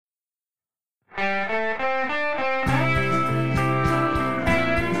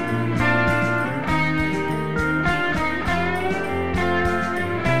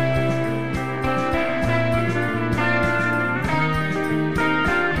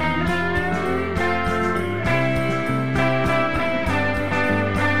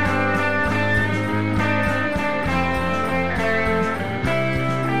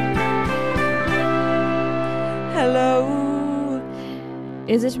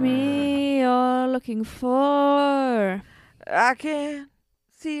Is it me you're looking for? I can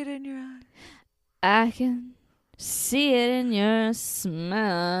see it in your eyes. I can see it in your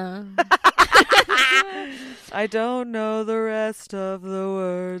smile. I don't know the rest of the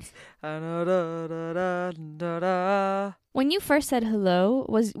words. I know da da da da da. When you first said hello,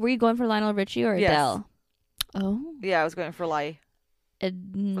 were you going for Lionel Richie or Yes. Adele? Oh. Yeah, I was going for lie.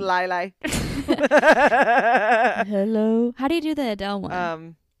 Lie. Lie. Hello. How do you do the Adele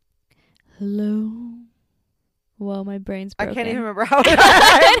one? Hello. Well, my brain's broken. I can't even remember how. I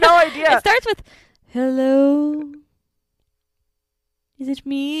have no idea. It starts with hello. Is it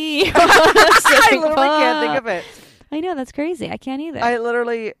me? I literally can't think of it. I know, that's crazy. I can't either. I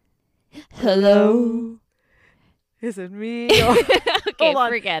literally. Hello. Is it me? Okay,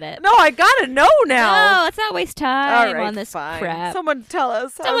 forget it. No, I gotta know now. No, let's not waste time All right, on this fine. crap. Someone tell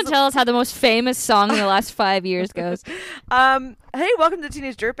us. Tell us how the most famous song in the last 5 years goes. Hey, welcome to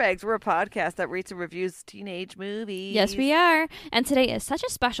Teenage Dirtbags. We're a podcast that rates and reviews teenage movies. Yes, we are. And today is such a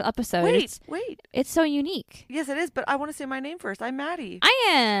special episode. Wait. It's so unique. Yes, it is, but I want to say my name first. I'm Maddie. I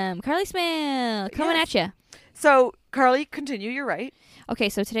am Carly Smale, coming at you. So, Carly, continue. You're right. Okay,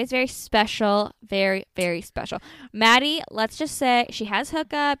 so today's very special. Very, very special. Maddie, let's just say she has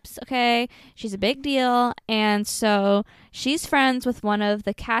hookups, okay? She's a big deal. And so she's friends with one of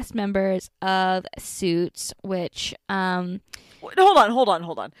the cast members of Suits, which... Hold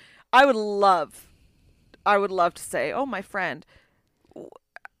on. I would love to say, oh, my friend. I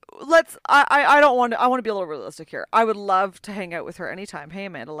want to be a little realistic here. I would love to hang out with her anytime. Hey,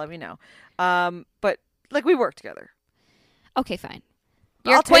 Amanda, let me know. But, like, we work together. Okay, fine.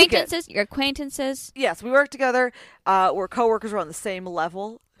 Your acquaintances. Yes, we work together. We're coworkers. We're on the same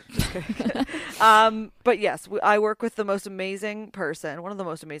level. But yes, I work with the most amazing person, one of the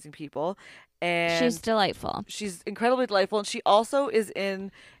most amazing people, and she's delightful. She's incredibly delightful, and she also is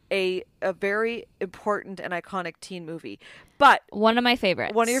in a very important and iconic teen movie. But one of my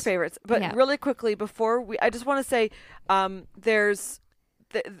favorites. One of your favorites. But yeah. Really quickly before I just want to say, there's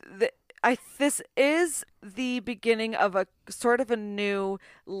this is the beginning of a sort of a new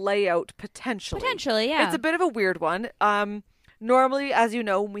layout potentially. Potentially, yeah. It's a bit of a weird one. Normally, as you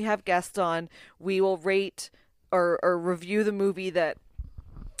know, when we have guests on, we will rate or review the movie that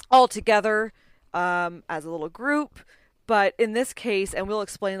all together as a little group. But in this case, and we'll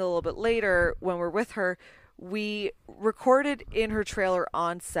explain a little bit later when we're with her, we recorded in her trailer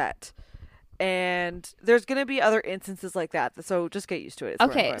on set. And there's going to be other instances like that. So just get used to it.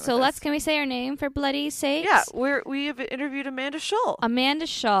 Okay, so can we say her name for bloody's sakes? Yeah, we have interviewed Amanda SCHULL. Amanda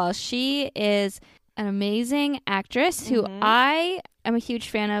SCHULL. She is an amazing actress who I am a huge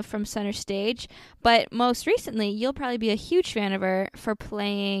fan of from Center Stage. But most recently, you'll probably be a huge fan of her for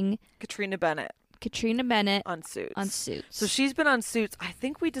playing Katrina Bennett on Suits. So she's been on Suits. I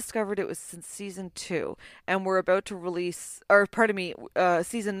think we discovered it was since season 2, and we're about to release,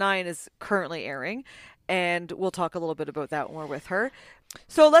 season 9 is currently airing, and we'll talk a little bit about that when we're with her.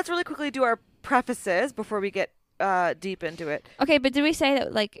 So let's really quickly do our prefaces before we get deep into it. Okay, but did we say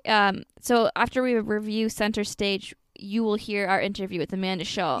that so after we review Center Stage, you will hear our interview with Amanda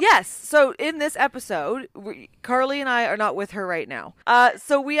SCHULL? Yes. So in this episode, Carly and I are not with her right now.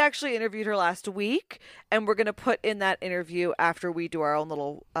 So we actually interviewed her last week, and we're going to put in that interview after we do our own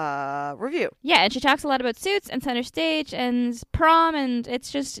little review. Yeah, and she talks a lot about Suits and Center Stage and prom, and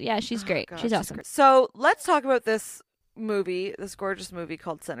it's just, she's great. God, she's awesome. Great. So let's talk about this gorgeous movie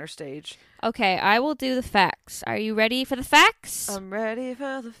called Center Stage. Okay, I will do the facts. Are you ready for the facts? I'm ready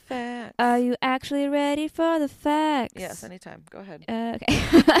for the facts. Are you actually ready for the facts? Yes, anytime. Go ahead. Okay.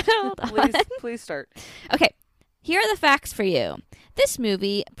 Hold on. Please start. Okay, here are the facts for you. This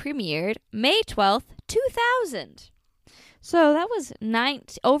movie premiered May 12th, 2000. So that was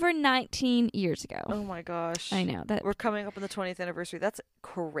over 19 years ago. Oh my gosh. I know. We're coming up on the 20th anniversary. That's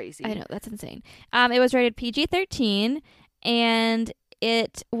crazy. I know. That's insane. It was rated PG-13, and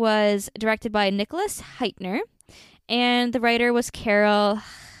it was directed by Nicholas Heitner, and the writer was Carol...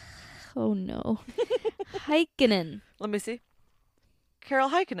 Oh, no. Heikkinen. Let me see. Carol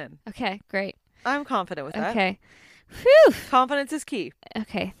Heikkinen. Okay, great. I'm confident with that. Okay. Whew. Confidence is key.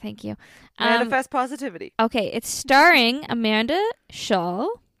 Okay, thank you. Manifest positivity. Okay, it's starring Amanda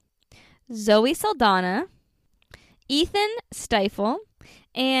SCHULL, Zoe Saldana, Ethan Stiefel,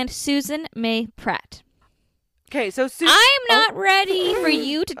 and Susan May Pratt. Okay, so I'm not ready for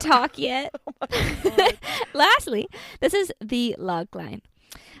you to talk yet. Oh my God. Lastly, this is the logline.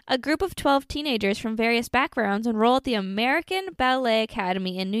 A group of 12 teenagers from various backgrounds enroll at the American Ballet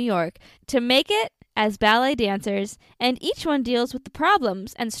Academy in New York to make it as ballet dancers, and each one deals with the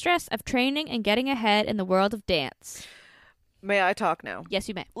problems and stress of training and getting ahead in the world of dance. May I talk now? Yes,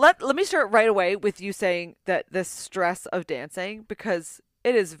 you may. Let me start right away with you saying that this stress of dancing, because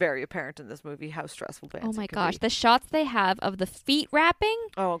it is very apparent in this movie how stressful dancing Oh my can gosh, be. the shots they have of the feet wrapping.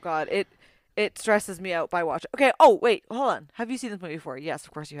 Oh God, it stresses me out by watching. Okay. Oh wait, hold on. Have you seen this movie before? Yes,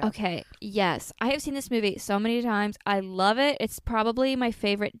 of course you have. Okay, yes. I have seen this movie so many times. I love it. It's probably my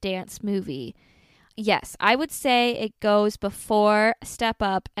favorite dance movie. Yes, I would say it goes before Step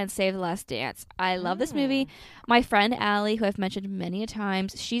Up and Save the Last Dance. I love this movie. My friend Allie, who I've mentioned many a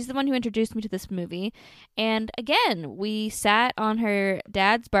times, she's the one who introduced me to this movie. And again, we sat on her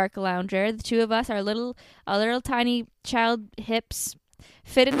dad's Barca Lounger. The two of us, our little tiny child hips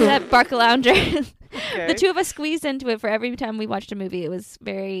fit into that Barca Lounger. Okay. The two of us squeezed into it for every time we watched a movie. It was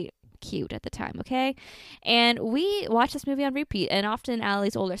very cute at the time, okay? And we watched this movie on repeat, and often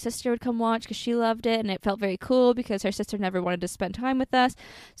Allie's older sister would come watch because she loved it, and it felt very cool because her sister never wanted to spend time with us.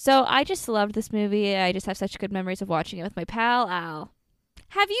 So I just loved this movie. I just have such good memories of watching it with my pal Al.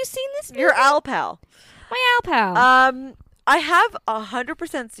 Have you seen this movie? Your Al pal. My Al pal. I have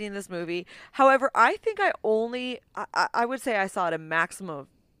 100% seen this movie. However, I think I would say I saw it a maximum of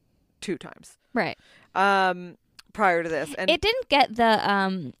 2 times. Right. Prior to this, and it didn't get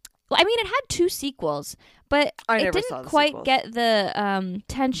the well, I mean, it had 2 sequels, but I it never didn't saw the quite sequels. get the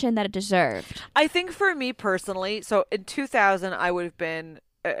tension that it deserved. I think for me personally, so in 2000, I would have been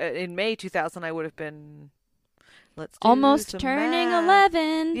in May 2000, I would have been let's do Almost some turning math.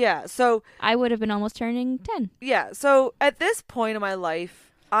 11. Yeah, so I would have been almost turning 10. yeah, so at this point in my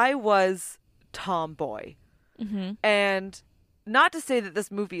life, I was tomboy, and not to say that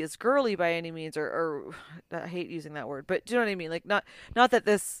this movie is girly by any means, or I hate using that word, but do you know what I mean? Like not that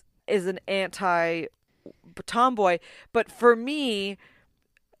this is an anti tomboy, but for me,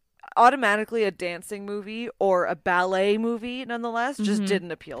 automatically a dancing movie or a ballet movie, nonetheless, just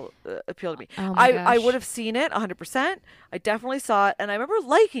didn't appeal to me. Oh my I gosh. would have seen it 100%. I definitely saw it, and I remember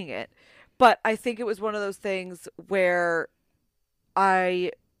liking it, but I think it was one of those things where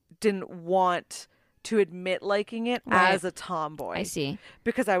I didn't want to admit liking it Right. as a tomboy. I see.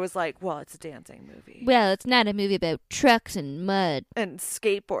 Because I was like, well, it's a dancing movie. Well, it's not a movie about trucks and mud. And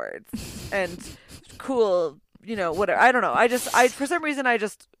skateboards and cool, whatever. I don't know. I for some reason,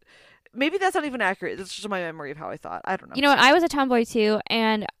 maybe that's not even accurate. It's just my memory of how I thought. I don't know. You know what? I was a tomboy too,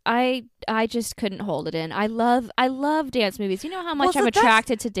 and I just couldn't hold it in. I love dance movies. You know how much Well, so I'm that's-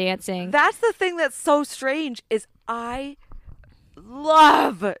 attracted to dancing. That's the thing that's so strange is I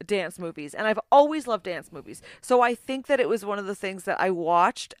love dance movies, and I've always loved dance movies. So I think that it was one of the things that I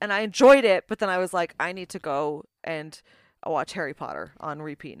watched and I enjoyed it, but then I was like, I need to go and watch Harry Potter on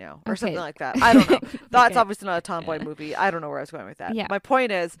repeat now or Okay. something like that. I don't know. That's Okay. obviously not a tomboy movie. I don't know where I was going with that. Yeah. My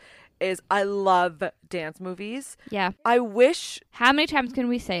point is I love dance movies. Yeah. I wish. How many times can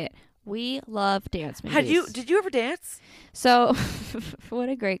we say it? We love dance movies. Did you ever dance? So, what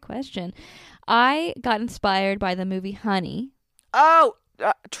a great question. I got inspired by the movie Honey. Oh,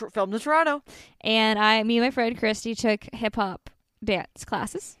 filmed in Toronto. And me and my friend Christy took hip hop dance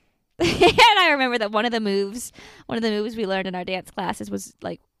classes. And I remember that one of the moves we learned in our dance classes was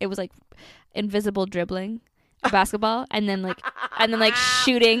like invisible dribbling a basketball and then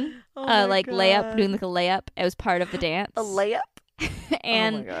shooting Oh my layup, God. doing like a layup. It was part of the dance. A layup?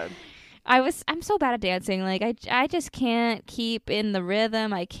 And oh my God. I'm so bad at dancing. Like I just can't keep in the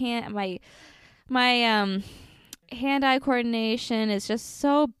rhythm. I can't my hand-eye coordination is just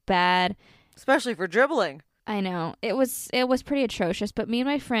so bad. Especially for dribbling. I know. It was pretty atrocious, but me and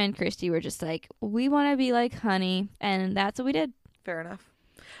my friend Kirsty were just like, we want to be like Honey, and that's what we did. Fair enough.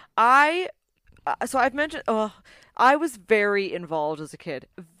 So I've mentioned, I was very involved as a kid.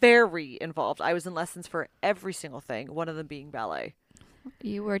 Very involved. I was in lessons for every single thing, one of them being ballet.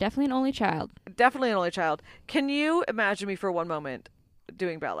 You were definitely an only child. Definitely an only child. Can you imagine me for one moment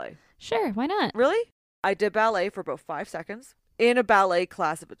doing ballet? Sure, why not? Really? I did ballet for about 5 seconds in a ballet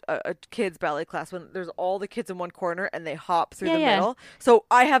class, a kid's ballet class, when there's all the kids in one corner and they hop through the middle. So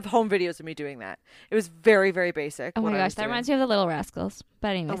I have home videos of me doing that. It was very, very basic. Oh my gosh, that reminds me of the Little Rascals. But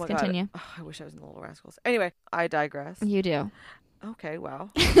anyways, my continue. God. Oh, I wish I was in the Little Rascals. Anyway, I digress. You do. Okay, wow.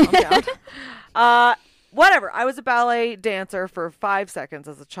 Calm down. Whatever. I was a ballet dancer for 5 seconds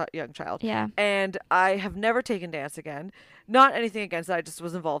as a young child. Yeah. And I have never taken dance again. Not anything against it. I just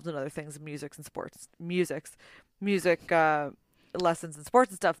was involved in other things, music lessons and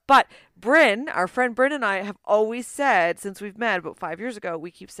sports and stuff. But Bryn, our friend Bryn, and I have always said, since we've met about 5 years ago, we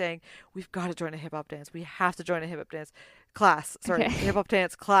keep saying, we've got to join a hip hop dance. We have to join a hip hop dance class. Sorry, Okay. hip hop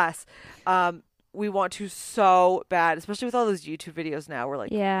dance class. We want to so bad, especially with all those YouTube videos now where like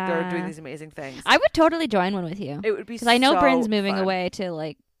they're doing these amazing things. I would totally join one with you. It would be Because I know so Bryn's moving fun. away to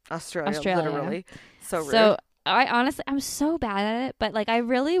like Australia, Australia. literally. So rude. So I honestly, I'm so bad at it, but like I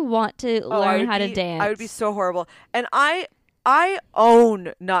really want to Oh, learn how to dance. I would be so horrible. And I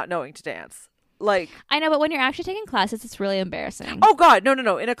own not knowing to dance. Like, I know, but when you're actually taking classes, it's really embarrassing. oh God, no, no,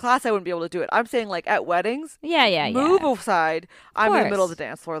 no. In a class, I wouldn't be able to do it. I'm saying like at weddings, Yeah, yeah, move yeah. aside. I'm in the middle of the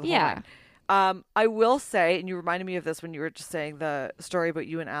dance floor the whole Yeah. night. I will say, and you reminded me of this when you were just saying the story about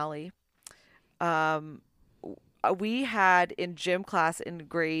you and Allie. Um, we had in gym class in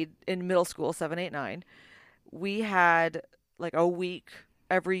middle school 7, 8, 9. We had like a week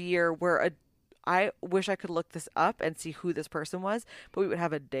every year where I wish I could look this up and see who this person was, but we would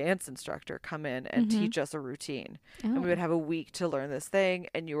have a dance instructor come in and teach us a routine. And we Oh. would have a week to learn this thing,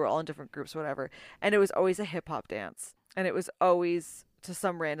 and you were all in different groups, whatever. And it was always a hip hop dance. And it was always to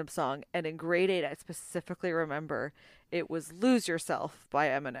some random song. And in grade 8, I specifically remember it was Lose Yourself by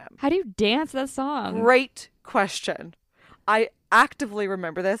Eminem. How do you dance that song? Great question. I actively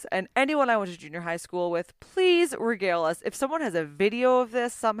remember this, and anyone I went to junior high school with, please regale us. If someone has a video of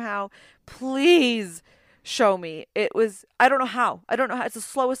this somehow, please show me. It was, I don't know how. I don't know how. It's the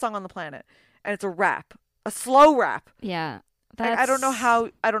slowest song on the planet, and it's a rap, a slow rap. Yeah. I don't know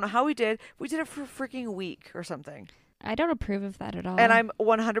how. I don't know how we did. We did it for a freaking week or something. I don't approve of that at all. And I'm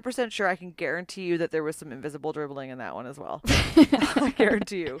 100% sure I can guarantee you that there was some invisible dribbling in that one as well. I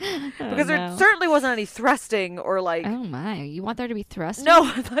guarantee you. Because there certainly wasn't any thrusting or like... Oh my, you want there to be thrusting?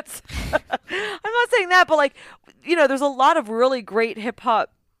 No, that's... I'm not saying that, but like, you know, there's a lot of really great hip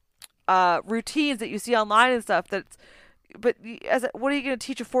hop routines that you see online and stuff that's... But what are you going to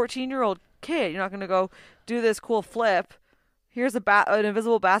teach a 14-year-old kid? You're not going to go do this cool flip. Here's an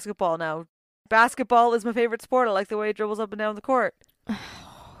invisible basketball now. Basketball is my favorite sport. I like the way it dribbles up and down the court.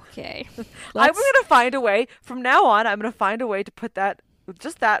 Okay. I'm going to find a way. From now on, I'm going to find a way to put that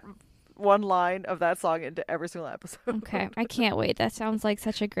one line of that song into every single episode. Okay. I can't wait. That sounds like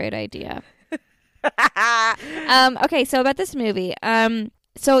such a great idea. Okay, so about this movie.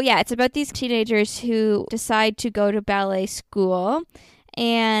 So yeah, it's about these teenagers who decide to go to ballet school.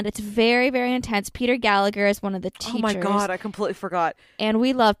 And it's very, very intense. Peter Gallagher is one of the teachers. Oh my God, I completely forgot. And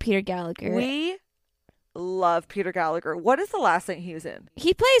we love Peter Gallagher. We love Peter Gallagher. What is the last thing he was in?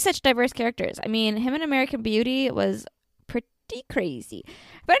 He plays such diverse characters. I mean, him in American Beauty was pretty crazy.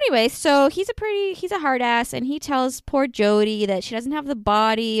 But anyway, so he's a hard ass, and he tells poor Jodie that she doesn't have the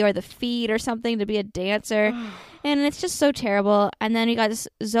body or the feet or something to be a dancer. And it's just so terrible. And then you got this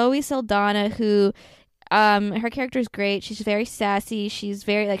Zoe Saldana who... her character is great. She's very sassy. She's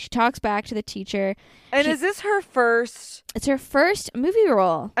very she talks back to the teacher. And is this her first? It's her first movie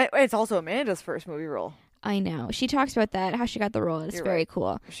role. It's also Amanda's first movie role. I know. She talks about that, how she got the role. It's You're very right.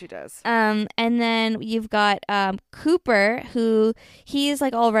 cool. She does. And then you've got Cooper, who he's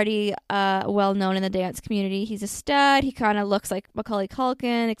like already well known in the dance community. He's a stud. He kind of looks like Macaulay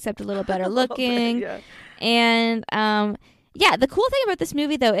Culkin, except a little better looking. Yeah. And yeah, the cool thing about this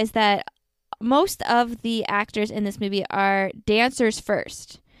movie though is that most of the actors in this movie are dancers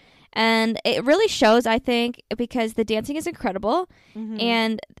first. And it really shows, I think, because the dancing is incredible. Mm-hmm.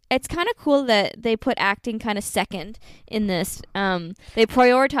 And it's kind of cool that they put acting kind of second in this. They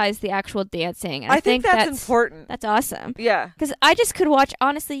prioritize the actual dancing. And I think that's important. That's awesome. Yeah. Because I just could watch,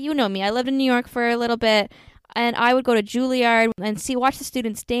 honestly, you know me. I lived in New York for a little bit. And I would go to Juilliard and watch the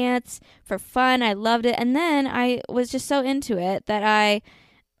students dance for fun. I loved it. And then I was just so into it that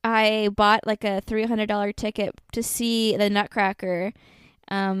I bought like a $300 ticket to see the Nutcracker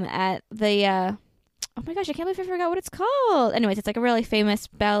at the oh my gosh, I can't believe I forgot what it's called. Anyways, it's like a really famous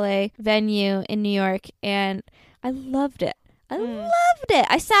ballet venue in New York, and I loved it. Loved it.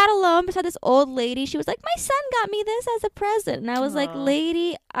 I sat alone beside this old lady. She was like, my son got me this as a present. And I was like,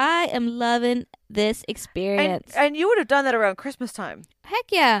 lady, I am loving this experience. And you would have done that around Christmas time.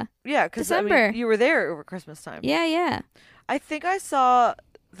 Heck yeah. Yeah, because December. You were there over Christmas time. Yeah, yeah. I think I saw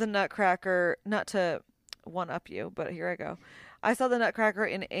the Nutcracker, not to one-up you, but here I go. I saw the Nutcracker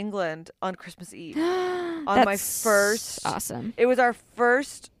in England on Christmas Eve. My first... Awesome. It was our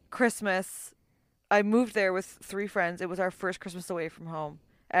first Christmas. I moved there with 3 friends. It was our first Christmas away from home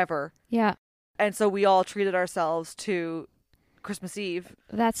ever. Yeah. And so we all treated ourselves to Christmas Eve.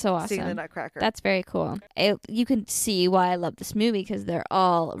 That's so awesome. Seeing the Nutcracker. That's very cool. You can see why I love this movie because they're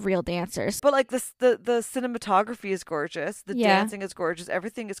all real dancers. But like the cinematography is gorgeous. The dancing is gorgeous.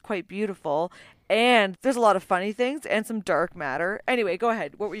 Everything is quite beautiful. And there's a lot of funny things and some dark matter. Anyway, go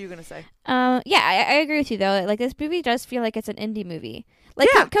ahead. What were you going to say? Yeah, I agree with you though. Like this movie does feel like it's an indie movie. Like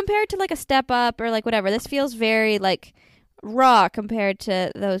compared to like a Step Up or like whatever. This feels very like raw compared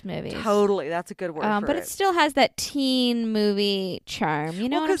to those movies. Totally. That's a good word for but it still has that teen movie charm. You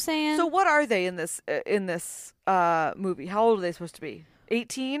know what I'm saying? So what are they in this movie? How old are they supposed to be?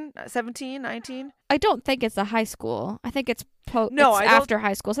 18, 17, 19? I don't think it's a high school. I think it's No, it's I don't- after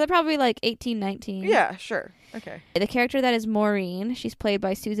high school. So they're probably like 18, 19. Yeah, sure. Okay. The character that is Maureen, she's played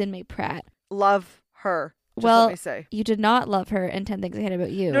by Susan May Pratt. Love her. Just Well, let me say. you did not love her in 10 Things I Hate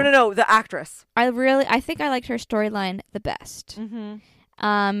About You. No, the actress. I think I liked her storyline the best. Mm-hmm.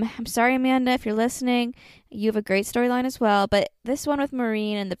 I'm sorry, Amanda, if you're listening. You have a great storyline as well. But this one with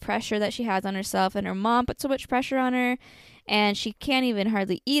Maureen and the pressure that she has on herself, and her mom put so much pressure on her, and she can't even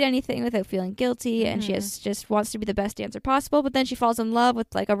hardly eat anything without feeling guilty, and she just wants to be the best dancer possible. But then she falls in love with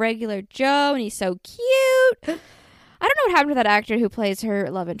like a regular Joe, and he's so cute. I don't know what happened to that actor who plays her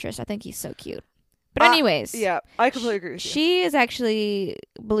love interest. I think he's so cute. But anyways, Yeah, I completely agree with you. she is actually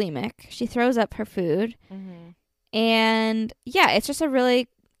bulimic. She throws up her food. Mm-hmm. And yeah, it's just a really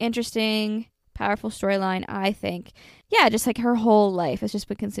interesting, powerful storyline, I think. Yeah, just like her whole life has just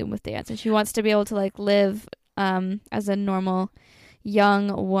been consumed with dance, and she wants to be able to like live as a normal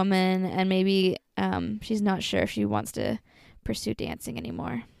young woman, and maybe she's not sure if she wants to pursue dancing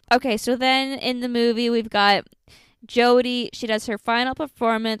anymore. Okay, so then in the movie we've got Jodie. She does her final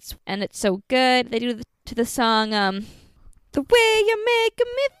performance, and it's so good. They do to the song the way you're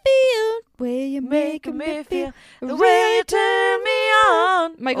making me feel, the way you're making me feel, the way you turn me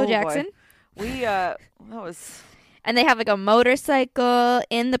on. Michael Jackson. Boy. That was. And they have like a motorcycle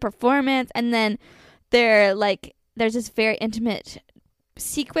in the performance, and then they're like, there's this very intimate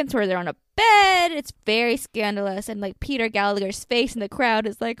sequence where they're on a bed. It's very scandalous, and like Peter Gallagher's face in the crowd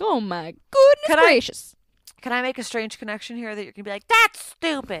is like, oh my goodness gracious. Can I make a strange connection here that you can be like, that's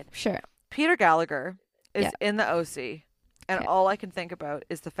stupid? Sure. Peter Gallagher is Yeah. in the OC, and Okay. all I can think about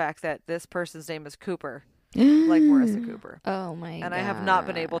is the fact that this person's name is Cooper, like Marissa Cooper. Oh my god. And I have not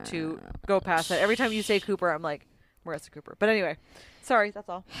been able to go past that. Every time you say Cooper, I'm like, Marissa Cooper. But anyway, sorry, that's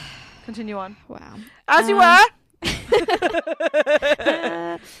all. Continue on. Wow. As you were.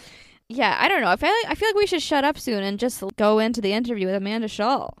 Yeah, I don't know. I feel like we should shut up soon and just go into the interview with Amanda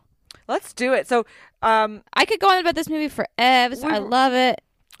Schull. Let's do it. So, I could go on about this movie forever. I love it.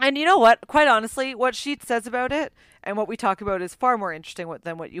 and you know what? Quite honestly, what she says about it and what we talk about is far more interesting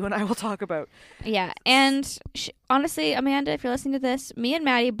than what you and I will talk about. Yeah, and honestly, Amanda, if you're listening to this, me and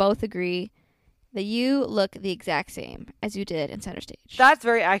Maddie both agree that you look the exact same as you did in Center Stage. That's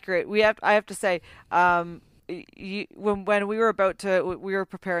very accurate. I have to say, when we were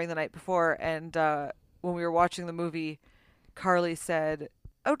preparing the night before, and when we were watching the movie, Carly said,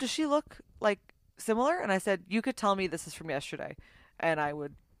 "Oh, does she look like similar?" And I said, "You could tell me this is from yesterday, and I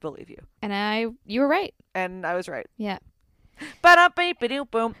would believe you." And you were right. And I was right. Yeah.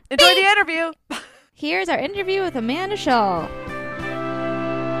 Boom. Enjoy the interview. Here's our interview with Amanda Schull.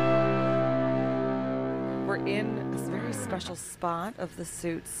 We're in this very special spot of the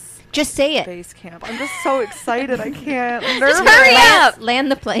Suits Just say it. base camp. I'm just so excited. I can't. I'm Just nervous. hurry up.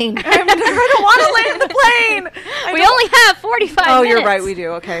 Land the plane. I don't want to land the plane. We only have 45 Oh, minutes. you're right. We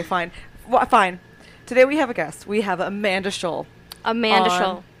do. Okay, fine. Fine. Today we have a guest. We have Amanda Schull. Amanda on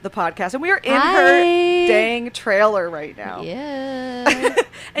Schull. the podcast, and we are in Hi. her dang trailer right now. Yeah.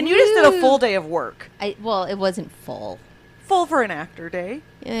 And you just did a full day of work. Well, it wasn't full. Full for an actor day.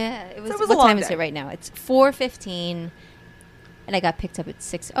 Yeah, it was. it was a What long time is day. it right now? It's 4:15, and I got picked up at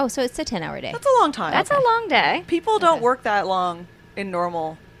 6. Oh, so it's a 10-hour day. That's a long time. That's a long day. People don't Okay. work that long in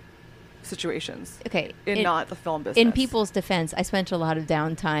normal situations. Okay. In not the film business. In people's defense, I spent a lot of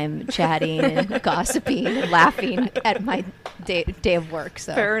downtime chatting and gossiping and laughing at my day of work.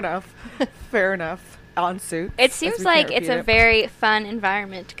 So Fair enough. Fair enough. On Suits. It as seems we like can't it's a repeat it. very fun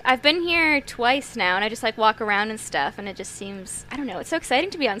environment. I've been here twice now, and I just like walk around and stuff, and it just seems, I don't know, it's so exciting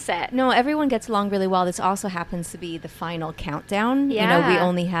to be on set. No, everyone gets along really well. This also happens to be the final countdown. You know, we Yeah.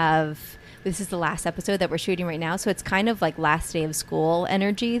 only have. This is the last episode that we're shooting right now, so it's kind of like last day of school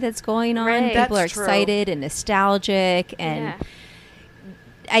energy that's going on. Right. People That's are true. excited and nostalgic, and Yeah.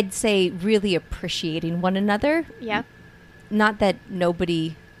 I'd say really appreciating one another. Yep. Not that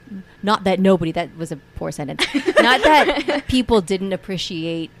nobody, that was a poor sentence. Not that people didn't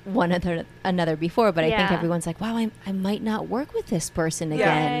appreciate one another before, but I think Yeah. everyone's like, wow, I might not work with this person Yeah.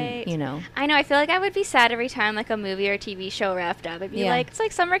 again, Right. you know. I know. I feel like I would be sad every time like a movie or TV show wrapped up. I'd be Yeah. like, it's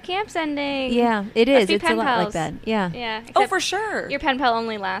like summer camp's ending. Yeah, it Let's is. be It's a pen lot like pals. that. Yeah. Yeah. Oh, except for sure. Your pen pal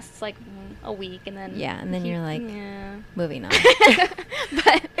only lasts like a week, and then Yeah, and then you're like, yeah. moving on.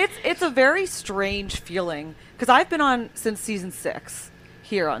 But It's a very strange feeling because I've been on since season 6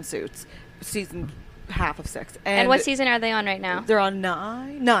 here on Suits, season half of 6, and what season are they on right now? They're on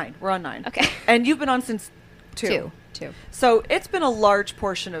 9. We're on 9. Okay. And you've been on since 2. Two. So it's been a large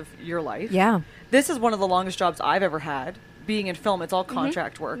portion of your life. Yeah. This is one of the longest jobs I've ever had. Being in film, it's all Mm-hmm.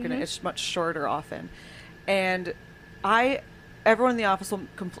 contract work, and it's much shorter often. And I everyone in the office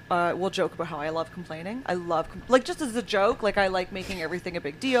will joke about how I love complaining. I love like just as a joke, like I like making everything a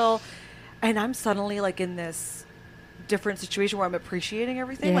big deal, and I'm suddenly like in this different situation where I'm appreciating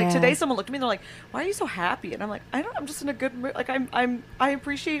everything. Like Yeah. today, someone looked at me and they're like, "Why are you so happy?" And I'm like, I'm just in a good mood. Like I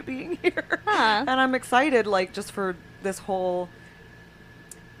appreciate being here, Huh. and I'm excited like just for this whole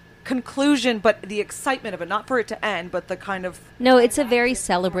conclusion, but the excitement of it, not for it to end, but the kind of No, it's a very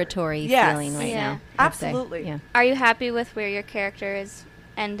celebratory Yes. feeling right Yeah. now. I'd say. Absolutely. Yeah. Are you happy with where your character is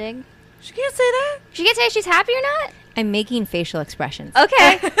ending? she can't say that. She can say she's happy or not? I'm making facial expressions.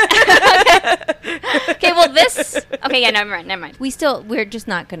 Okay. Okay, well this... Okay, yeah, never mind. We're just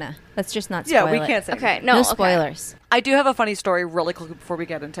not gonna. Let's just not Yeah, spoil we it. can't say. Okay, anything. no, No okay. spoilers. I do have a funny story really quickly before we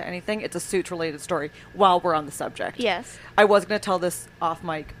get into anything. It's a Suits related story while we're on the subject. Yes. I was going to tell this off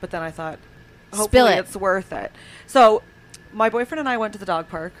mic, but then I thought, Spill hopefully it. it's worth it. So, my boyfriend and I went to the dog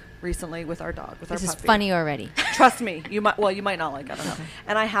park recently with our dog, with This our is puppy. funny already. Trust me, you might not like it. I don't know.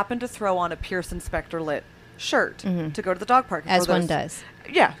 And I happened to throw on a Pearson Spectre lit shirt to go to the dog park. As So one there's- does.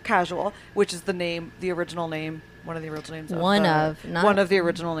 Yeah, casual, which is the original name, one of the original names. One of the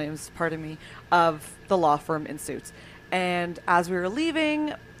original names, pardon me, of the law firm in Suits. And as we were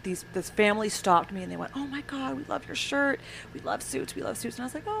leaving, this family stopped me and they went, "Oh my God, we love your shirt. We love Suits. We love Suits." And I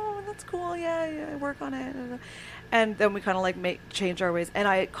was like, "Oh, that's cool. Yeah, I work on it." And then we kind of like change our ways. And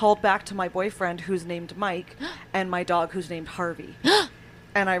I called back to my boyfriend, who's named Mike, and my dog, who's named Harvey.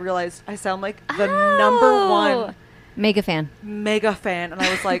 And I realized I sound like the number one Mega fan. mega fan, and I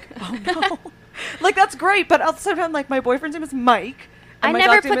was like, "Oh no!" Like that's great, but at the same time, like my boyfriend's name is Mike. And I my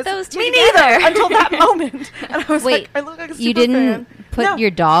never dog's name put is- those two Me together. neither until that moment. And I was Wait, like, I look like a super you didn't fan. put No. your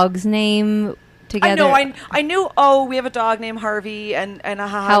dog's name together? I know. I knew. Oh, we have a dog named Harvey, and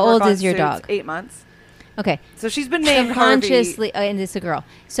How old is your dog? 8 months. Okay. So she's been named Harvey. Subconsciously, and it's a girl.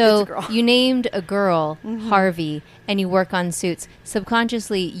 So It's a girl. you named a girl Harvey, and you work on Suits.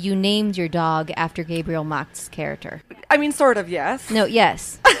 Subconsciously, you named your dog after Gabriel Macht's character. I mean, sort of, yes. No,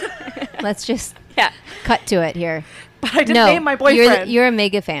 yes. Let's just Yeah. cut to it here. But I didn't No, name my boyfriend. you're a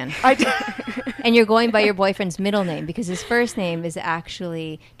mega fan, I did. and you're going by your boyfriend's middle name because his first name is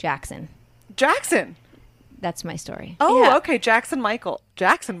actually Jackson. Jackson. That's my story. Oh, Yeah. okay. Jackson Michael.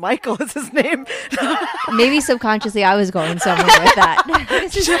 Jackson Michael is his name. Maybe subconsciously I was going somewhere with that.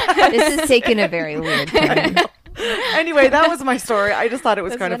 This is taking a very weird turn. Anyway, that was my story. I just thought it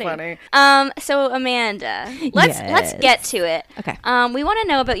was That's kind of funny. So Amanda, let's Yes. get to it. Okay. We want to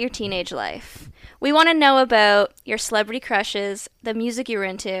know about your teenage life. We want to know about your celebrity crushes, the music you were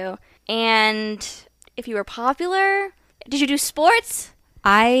into, and if you were popular. Did you do sports?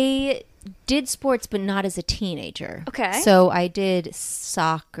 I did sports, but not as a teenager. Okay. So I did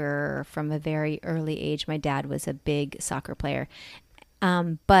soccer from a very early age. My dad was a big soccer player.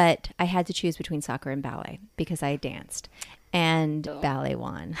 But I had to choose between soccer and ballet because I danced, and ballet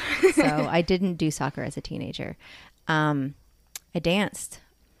won. So I didn't do soccer as a teenager. I danced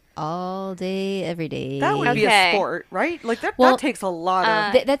all day, every day. That would be Okay. a sport, right? Like that Well, takes a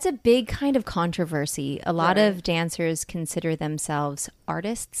lot of. That's a big kind of controversy. A lot Right. of dancers consider themselves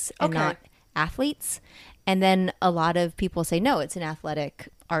artists and Okay. not athletes. And then a lot of people say, no, it's an athletic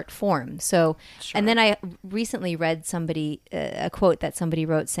art form. So, and then I recently read a quote that somebody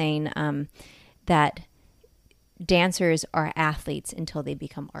wrote saying that dancers are athletes until they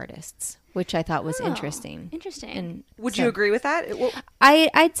become artists, which I thought was interesting. Interesting. And Would so- you agree with that?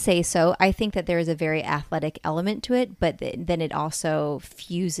 I'd say so. I think that there is a very athletic element to it, but then it also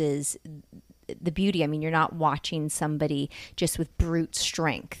fuses the beauty. I mean, you're not watching somebody just with brute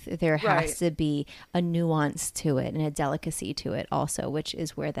strength. There Right. has to be a nuance to it and a delicacy to it also, which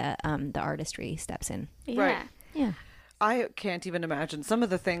is where the artistry steps in. yeah. Right. Yeah. I can't even imagine some of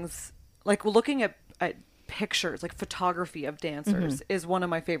the things. Like looking at pictures, like photography of dancers, is one of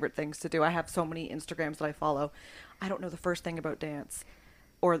my favorite things to do. I have so many Instagrams that I follow. I don't know the first thing about dance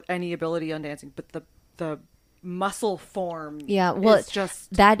or any ability on dancing, but the muscle form Yeah, well, is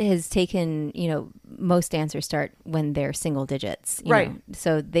just that has taken, most dancers start when they're single digits. you Right. know.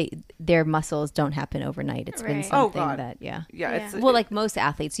 So their muscles don't happen overnight. It's been Right. Oh, something God. that, yeah. yeah, Yeah. it's Well, like most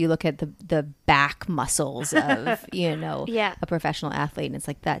athletes, you look at the back muscles of, Yeah. a professional athlete, and it's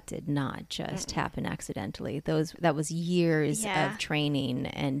like that did not just happen accidentally. That was years Yeah. of training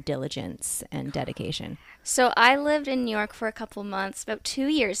and diligence and dedication. So I lived in New York for a couple months about 2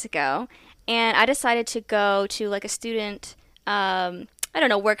 years ago, and I decided to go to like a student,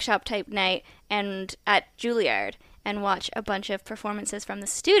 workshop type night and at Juilliard. and watch a bunch of performances from the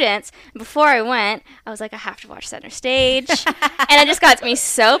students. Before I went, I was like, I have to watch Center Stage. And it just got me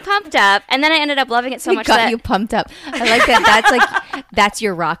so pumped up. And then I ended up loving it so much got that you pumped up. I like that. That's like, that's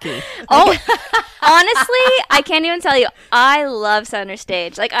your Rocky. Oh, honestly, I can't even tell you. I love Center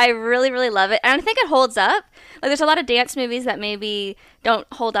Stage. Like, I really, really love it. And I think it holds up. Like, there's a lot of dance movies that maybe don't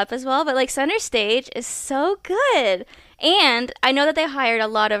hold up as well, but like Center Stage is so good. And I know that they hired a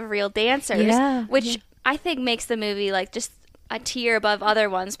lot of real dancers, which I think makes the movie like just a tier above other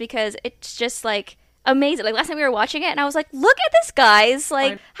ones because it's just like amazing. Like last time we were watching it and I was like, look at this guy's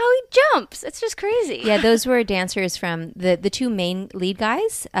like how he jumps. It's just crazy. Yeah, those were dancers from the two main lead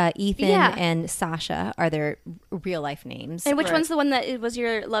guys, Ethan and Sasha are their real life names. And which one's the one that was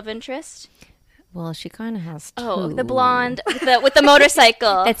your love interest? Well, she kind of has two. Oh, the blonde with the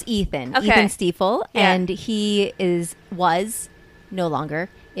motorcycle. That's Ethan. Okay. Ethan Stiefel. Yeah. And he was, no longer,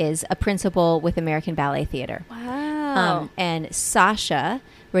 is a principal with American Ballet Theater. Wow. And Sasha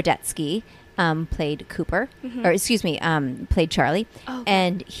Radetsky played Cooper, or excuse me, played Charlie. Oh.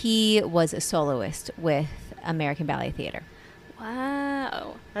 And he was a soloist with American Ballet Theater.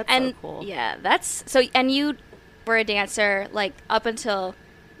 Wow. That's and so cool. Yeah, that's so. And you were a dancer like up until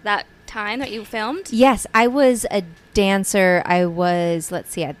that time that you filmed? Yes, I was a dancer. I was,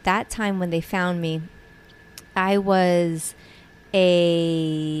 let's see, at that time when they found me, I was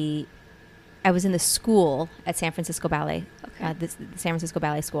in the school at San Francisco Ballet, the San Francisco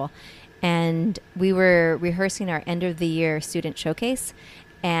Ballet School, and we were rehearsing our end of the year student showcase,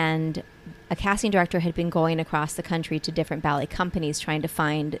 and a casting director had been going across the country to different ballet companies trying to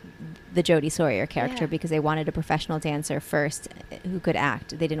find the Jodie Sawyer character because they wanted a professional dancer first who could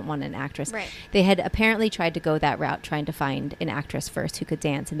act. They didn't want an actress. Right. They had apparently tried to go that route, trying to find an actress first who could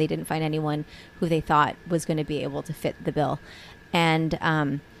dance, and they didn't find anyone who they thought was going to be able to fit the bill.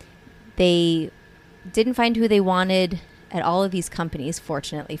 And they didn't find who they wanted at all of these companies,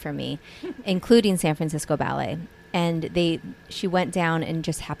 fortunately for me, including San Francisco Ballet. And she went down and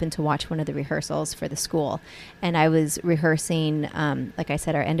just happened to watch one of the rehearsals for the school. And I was rehearsing, like I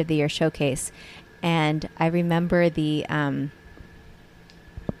said, our end of the year showcase. And I remember the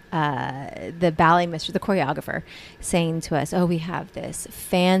ballet mistress, the choreographer, saying to us, "Oh, we have this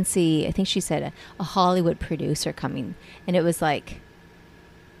fancy," I think she said, a Hollywood producer coming. And it was like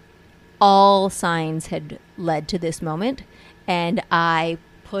all signs had led to this moment. And I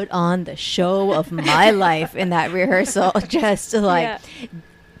put on the show of my life in that rehearsal, just to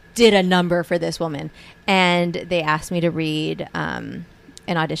did a number for this woman. And they asked me to read an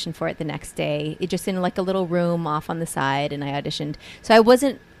audition for it the next day. It just in like a little room off on the side, and I auditioned. So I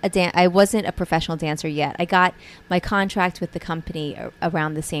wasn't a professional dancer yet. I got my contract with the company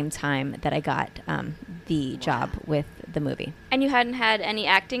around the same time that I got the job with the movie. And you hadn't had any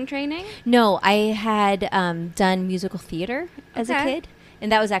acting training? No, I had done musical theater as a kid.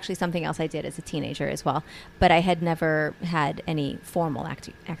 And that was actually something else I did as a teenager as well. But I had never had any formal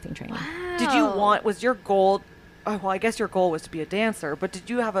acting training. Wow. Did you was your goal, well, I guess your goal was to be a dancer, but did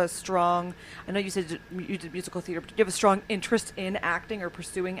you have a strong, I know you said you did musical theater, but did you have a strong interest in acting or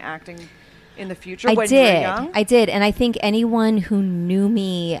pursuing acting in the future when you were young? I did. And I think anyone who knew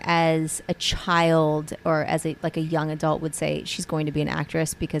me as a child or as a young adult would say she's going to be an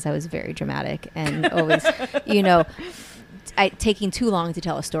actress, because I was very dramatic and always, taking too long to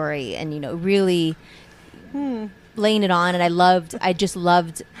tell a story and, really laying it on. And I just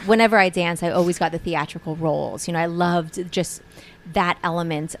loved, whenever I danced, I always got the theatrical roles. I loved just that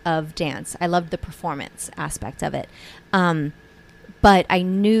element of dance. I loved the performance aspect of it. But I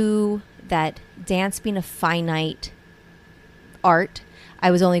knew that dance being a finite art,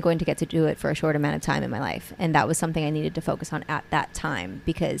 I was only going to get to do it for a short amount of time in my life. And that was something I needed to focus on at that time,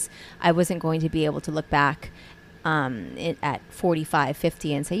 because I wasn't going to be able to look back at 45,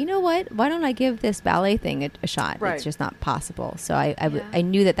 50 and say, you know what, why don't I give this ballet thing a shot? Right. It's just not possible. So I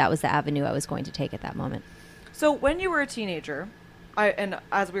knew that was the avenue I was going to take at that moment. So when you were a teenager, and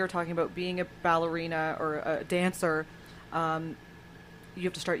as we were talking about being a ballerina or a dancer, you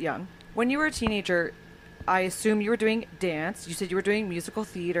have to start young. When you were a teenager, I assume you were doing dance. You said you were doing musical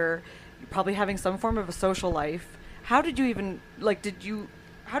theater. You're probably having some form of a social life. How did you even,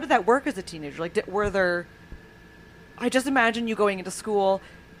 how did that work as a teenager? Were there... I just imagine you going into school,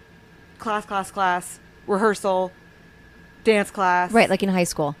 class, rehearsal, dance class. Right, like in high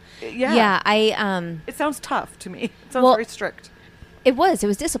school. Yeah. Yeah, it sounds tough to me. It sounds very strict. It was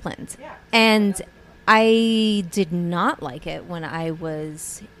disciplined. Yeah. And I did not like it when I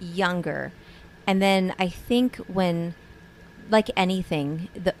was younger. And then I think when, like anything,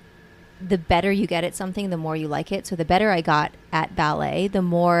 the better you get at something, the more you like it. So the better I got at ballet, the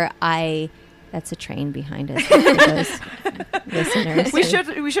more I That's a train behind us for those listeners.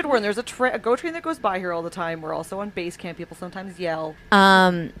 We should warn. There's a GO train that goes by here all the time. We're also on base camp. People sometimes yell.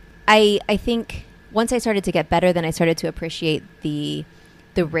 I think once I started to get better, then I started to appreciate the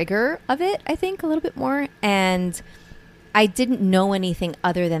rigor of it, I think, a little bit more. And I didn't know anything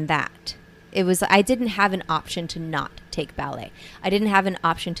other than that. I didn't have an option to not take ballet. I didn't have an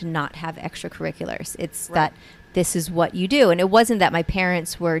option to not have extracurriculars. It's that this is what you do. And it wasn't that my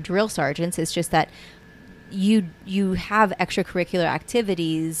parents were drill sergeants. It's just that you have extracurricular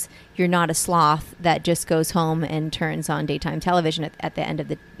activities. You're not a sloth that just goes home and turns on daytime television at the end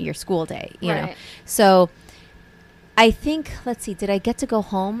of your school day, you know. So I think, let's see, did I get to go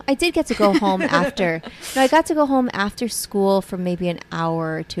home? I did get to go home after. No, I got to go home after school for maybe an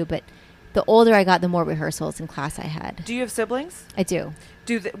hour or two, but the older I got, the more rehearsals in class I had. Do you have siblings? I do.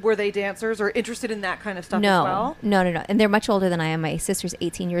 Were they dancers or interested in that kind of stuff as well? No. And they're much older than I am. My sister's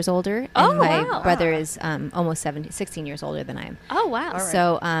 18 years older, and my brother is almost 16 years older than I am. Oh, wow.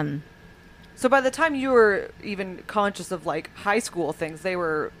 Right. So by the time you were even conscious of like high school things, they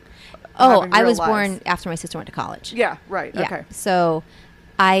were I was born after my sister went to college. Yeah, right. Yeah. Okay. So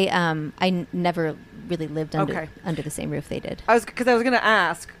I never really lived under the same roof they did. Because I was going to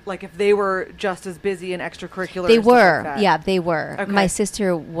ask, like, if they were just as busy in extracurricular. They and were. Stuff like that. Yeah, they were. Okay. My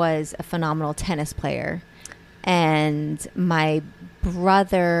sister was a phenomenal tennis player, and my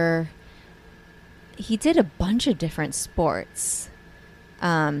brother, he did a bunch of different sports.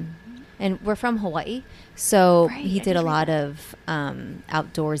 And we're from Hawaii, so he did a lot of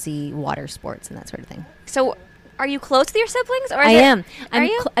outdoorsy water sports and that sort of thing. So, are you close with your siblings? Or I am. Are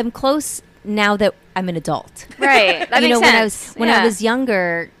you? I'm close now that I'm an adult. Right. That makes sense. When I was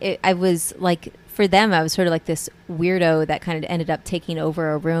younger, I was like, for them, I was sort of like this weirdo that kind of ended up taking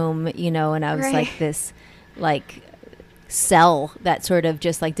over a room, you know, and I was like this, like, cell that sort of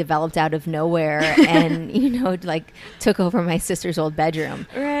just like developed out of nowhere and, you know, like took over my sister's old bedroom.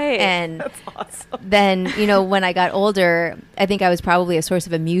 Right. And That's awesome. then, you know, when I got older, I think I was probably a source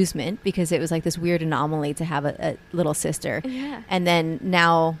of amusement because it was like this weird anomaly to have a little sister. Yeah. And then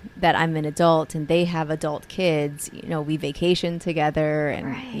now that I'm an adult and they have adult kids, you know, we vacation together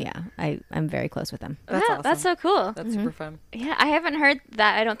and I'm very close with them. That's awesome. That's so cool. That's super fun. Yeah, I haven't heard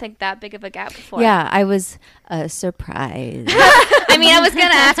that. I don't think that big of a gap before. Yeah, I was surprised. I mean, I was going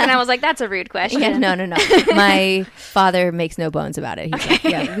to ask and I was like, that's a rude question. Yeah, no. My father makes no bones about it. He's like,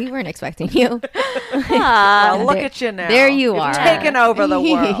 yeah, we weren't expecting you. Well, look at you now. There you You've are. taken over the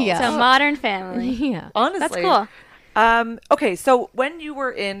world. Yeah. It's a modern family. Yeah. Honestly. That's cool. Okay, so when you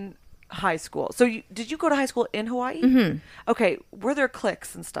were in high school, did you go to high school in Hawaii? Mm-hmm. Okay, were there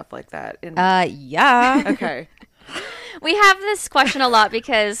cliques and stuff like that? Yeah. Okay. We have this question a lot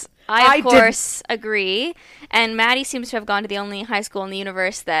because I, of course, agree. And Maddie seems to have gone to the only high school in the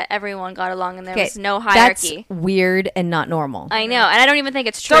universe that everyone got along and there was no hierarchy. That's weird and not normal. I know. And I don't even think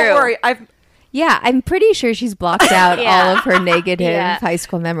it's true. Don't worry. Yeah, I'm pretty sure she's blocked out Yeah. all of her negative Yeah. high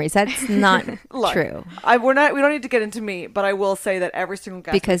school memories. That's not Look, true. we don't need to get into me, but I will say that every single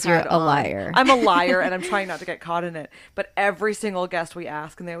guest Because we've you're had a liar. I'm a liar, and I'm trying not to get caught in it. But every single guest we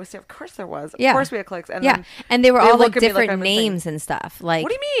ask, and they always say, "Of course there was. Of course we had cliques." And Yeah, then and they were they all look like at me like different I'm insane. names and stuff. Like,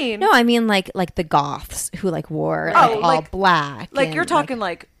 What do you mean? No, I mean like the goths who like wore all like- black. like and, you're talking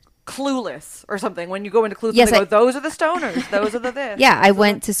like Clueless or something. When you go into Clueless, Yes, they go, "Those are the stoners. Those are the this." Yeah, I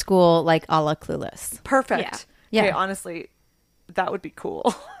went to school like a la Clueless. Perfect. Yeah. Okay, honestly, that would be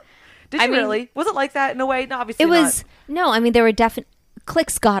cool. Did I you mean- really? Was it like that in a way? No, obviously It was no. I mean, there were definite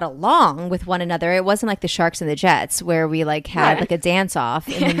cliques got along with one another. It wasn't like the Sharks and the Jets where we like had like a dance off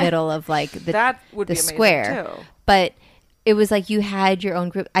in the middle of like the That would the be amazing, square. too. But it was like you had your own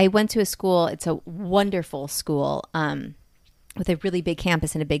group. I went to a school. It's a wonderful school. With a really big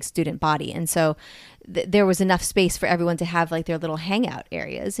campus and a big student body. And so there was enough space for everyone to have like their little hangout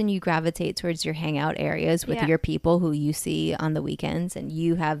areas, and you gravitate towards your hangout areas with Yeah. your people who you see on the weekends and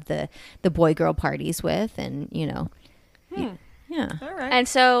you have the boy girl parties with, and you know, yeah. All right. And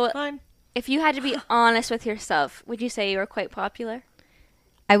so, Fine. if you had to be honest with yourself, would you say you were quite popular?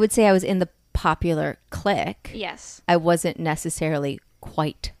 I would say I was in the popular clique. Yes. I wasn't necessarily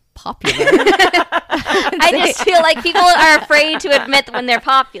quite popular. I just feel like people are afraid to admit when they're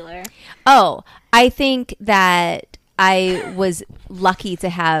popular. Oh, I think that I was lucky to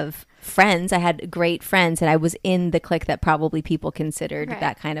have friends. I had great friends, and I was in the clique that probably people considered Right.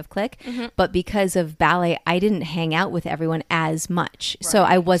 that kind of clique. But because of ballet, I didn't hang out with everyone as much. So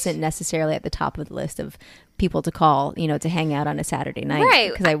I wasn't necessarily at the top of the list of people to call, you know, to hang out on a Saturday night.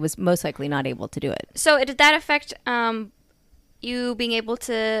 Right. Because I was most likely not able to do it. So did that affect you being able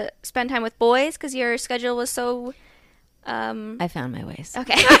to spend time with boys because your schedule was so... I found my ways.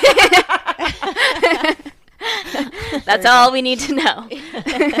 Okay. That's all we need to know.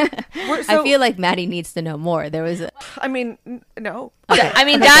 I feel like Maddie needs to know more. There was I mean, no. I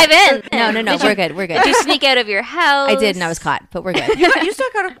mean, dive in. no. We're good. We're good. Did you sneak out of your house? I did, and I was caught, but we're good. You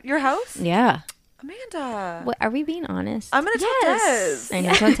stuck out of your house? Yeah. Amanda. What, are we being honest? I'm going to tell Des. I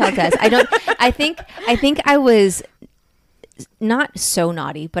know. Don't tell Des. I don't. I think I was not so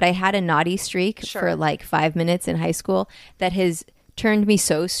naughty, but I had a naughty streak for like 5 minutes in high school that has turned me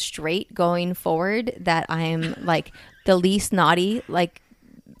so straight going forward that I'm like the least naughty like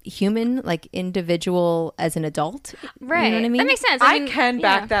human, like individual as an adult. Right. You know what I mean? That makes sense. I can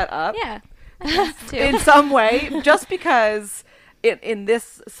back that up. Yeah. In some way, just because in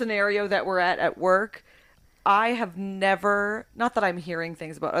this scenario that we're at work, I have never, not that I'm hearing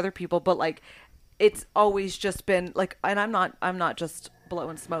things about other people, but like it's always just been like, and I'm not just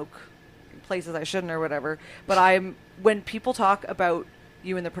blowing smoke places I shouldn't or whatever, but when people talk about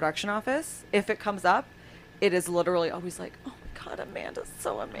you in the production office, if it comes up, it is literally always like, oh my God, Amanda's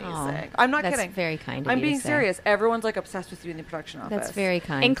so amazing. Oh, I'm not that's kidding. very kind of I'm you to being say. serious. Everyone's like obsessed with you in the production office. That's very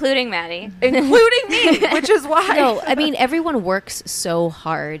kind. Including Maddie. Including me, which is why. No, I mean everyone works so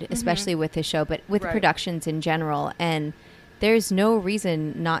hard, especially with the show, but with Right. productions in general, and there's no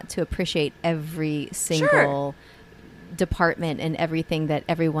reason not to appreciate every single department and everything that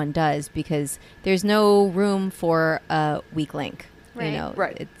everyone does, because there's no room for a weak link. Right. You know,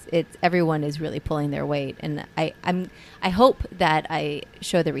 Right. It's everyone is really pulling their weight, and I hope that I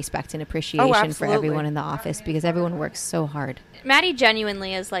show the respect and appreciation for absolutely. everyone in the office, because everyone works so hard. Maddie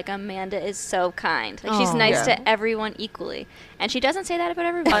genuinely is like, Amanda is so kind. Like, she's Aw. nice Yeah. to everyone equally. And she doesn't say that about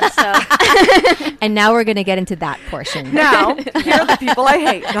everyone, so. And now we're going to get into that portion. Now, here are the people I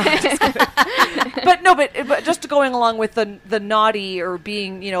hate. No, I'm just kidding. but just going along with the naughty or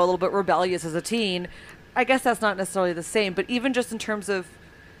being, a little bit rebellious as a teen, I guess that's not necessarily the same. But even just in terms of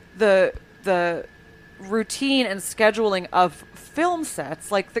the routine and scheduling of film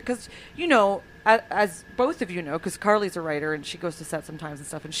sets, like because as both of you know, because Carly's a writer and she goes to set sometimes and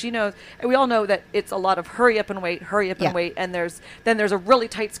stuff, and she knows, and we all know that it's a lot of hurry up and wait, and there's a really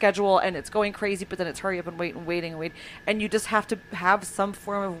tight schedule and it's going crazy, but then it's hurry up and wait and waiting and wait, and you just have to have some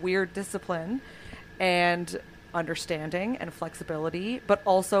form of weird discipline and understanding and flexibility, but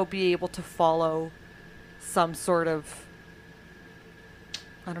also be able to follow some sort of,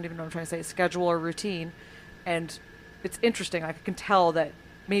 I don't even know what I'm trying to say, schedule or routine. And it's interesting. I can tell that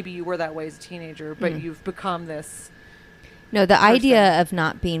maybe you were that way as a teenager, but you've become this. No, the person. idea of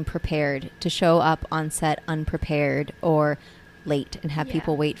not being prepared, to show up on set unprepared or late and have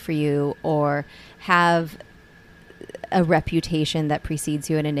people wait for you, or have a reputation that precedes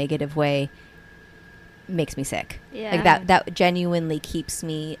you in a negative way, makes me sick. Yeah. Like that genuinely keeps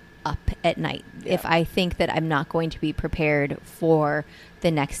me up at night. Yeah. If I think that I'm not going to be prepared for the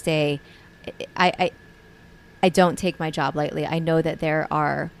next day, I don't take my job lightly. I know that there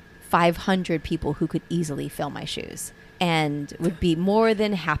are 500 people who could easily fill my shoes and would be more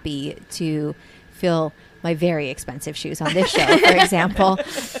than happy to fill my very expensive shoes on this show, for example.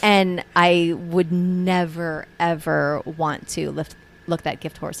 And I would never, ever want to look that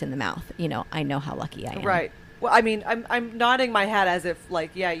gift horse in the mouth. I know how lucky I am. Right. Well, I mean, I'm nodding my head as if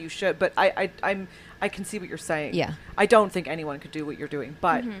like, yeah, you should, but I can see what you're saying. Yeah. I don't think anyone could do what you're doing,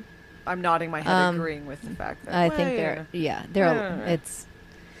 but I'm nodding my head, agreeing with the fact that I think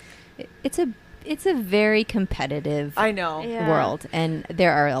it's a very competitive I know. Yeah. world, and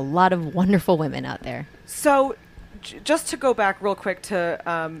there are a lot of wonderful women out there. So, just to go back real quick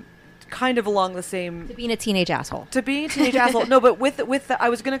to kind of along the same To being a teenage asshole. to being a teenage asshole. No, but with the, I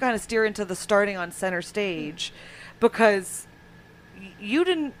was going to kind of steer into the starting on center stage, because you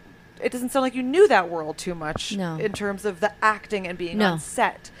didn't. It doesn't sound like you knew that world too much. No. In terms of the acting and being No. on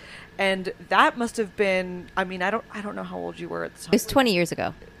set, and that must have been. I mean, I don't know how old you were at the time. It was 20 years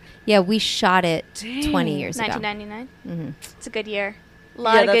ago. Yeah, we shot it Dang. 20 years ago. 1999. Mm-hmm. It's a good year. A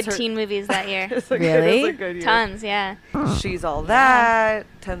lot of that's good her- teen movies that year. It's a Really? It's a good year. Tons, yeah. She's All That.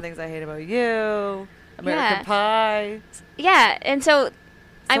 10 Things I Hate About You. American Yeah. Pie. Yeah, and so,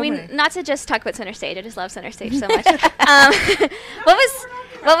 I So mean, many. not to just talk about Center Stage. I just love Center Stage so much.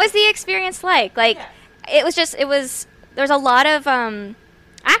 What was the experience like? Like, it was. There was a lot of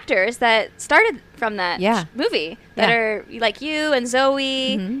actors that started from that Yeah. movie that Yeah. are like you and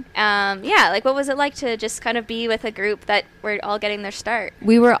Zoe. Mhm. Like, what was it like to just kind of be with a group that were all getting their start?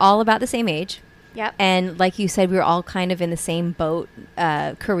 We were all about the same age. Yep. And like you said, we were all kind of in the same boat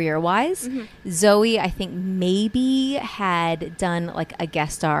career-wise. Zoe, I think, maybe had done like a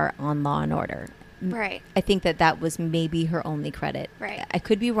guest star on Law and Order. Right. I think that was maybe her only credit. Right. I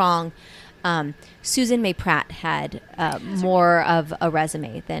could be wrong. Susan May Pratt had more of a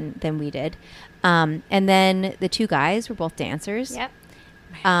resume than we did. And then the two guys were both dancers. Yep.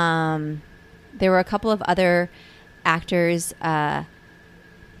 There were a couple of other actors, an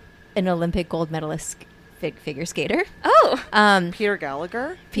Olympic gold medalist figure skater. Oh, Peter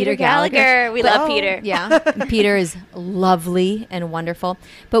Gallagher. Peter Gallagher. We love Peter. Yeah. Peter is lovely and wonderful.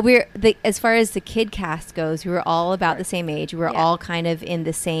 But as far as the kid cast goes, we were all about the same age. We were all kind of in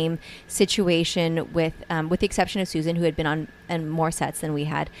the same situation with the exception of Susan, who had been on more sets than we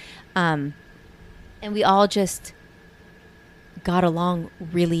had. And we all just got along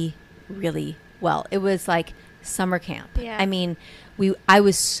really, really well. It was like summer camp. Yeah. I mean, I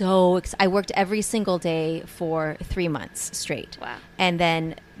was so I worked every single day for 3 months straight. Wow. And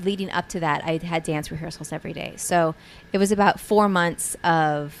then leading up to that, I had dance rehearsals every day. So it was about 4 months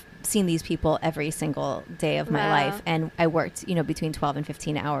of seeing these people every single day of my life. And I worked, between 12 and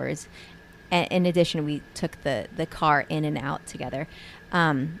 15 hours. And in addition, we took the car in and out together.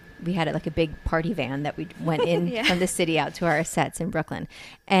 We had like a big party van that we went in from the city out to our sets in Brooklyn.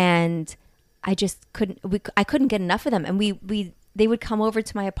 And I just I couldn't get enough of them. And they would come over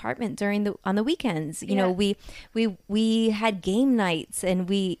to my apartment on the weekends. You know, we had game nights, and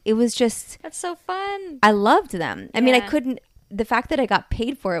it was just, That's so fun. I loved them. I mean, Yeah. the fact that I got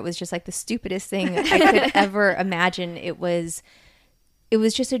paid for it was just like the stupidest thing I could ever imagine. It was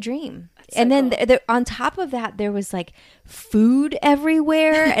just a dream. So And then cool. on top of that, there was like food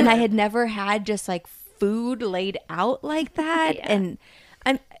everywhere, and I had never had just like food laid out like that. Yeah. And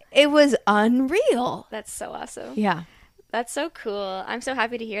it was unreal. That's so awesome. Yeah. That's so cool. I'm so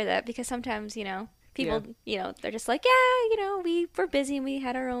happy to hear that, because sometimes, people, they're just like, we were busy and we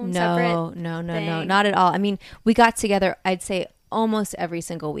had our own separate No, thing. not at all. I mean, we got together, I'd say almost every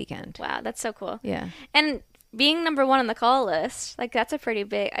single weekend. Wow, that's so cool. Yeah. And being number one on the call list, like, that's a pretty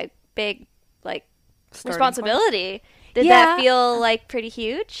big like Starting responsibility. Did Yeah. that feel like pretty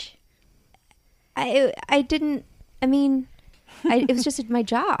huge? I didn't, I mean, it was just my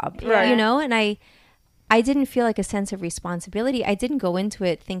job, Right. and I didn't feel like a sense of responsibility. I didn't go into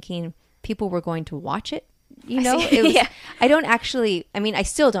it thinking people were going to watch it. It was, Yeah. I don't actually, I mean, I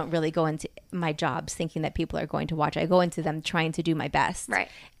still don't really go into my jobs thinking that people are going to watch. I go into them trying to do my best. Right.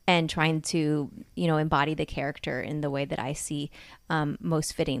 And trying to, embody the character in the way that I see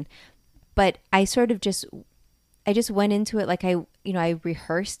most fitting. But I sort of just went into it like I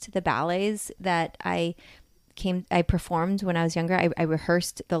rehearsed the ballets that I performed when I was younger. I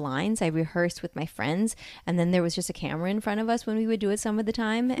rehearsed the lines. I rehearsed with my friends. And then there was just a camera in front of us when we would do it some of the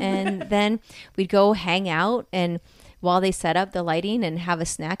time. And then we'd go hang out, and while they set up the lighting and have a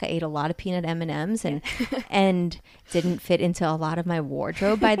snack, I ate a lot of peanut M&Ms and didn't fit into a lot of my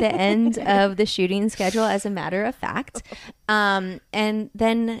wardrobe by the end of the shooting schedule, as a matter of fact. And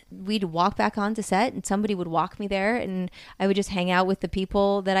then we'd walk back onto set, and somebody would walk me there, and I would just hang out with the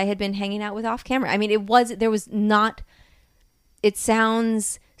people that I had been hanging out with off camera. I mean, it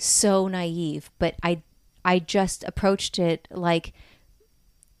sounds so naive, but I just approached it like,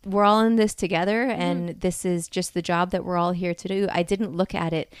 we're all in this together, and this is just the job that we're all here to do. I didn't look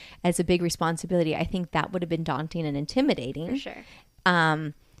at it as a big responsibility. I think that would have been daunting and intimidating. For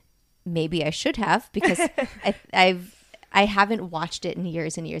sure. Maybe I should have, because I haven't watched it in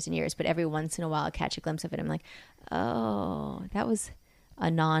years and years and years, but every once in a while I catch a glimpse of it. I'm like, oh, that was a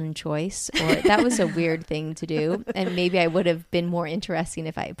non-choice, or that was a weird thing to do, and maybe I would have been more interesting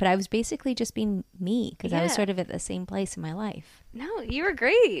but I was basically just being me, because I was Yeah. sort of at the same place in my life. No, you were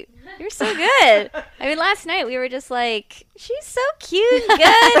great. You're so good. I mean, last night we were just like, she's so cute and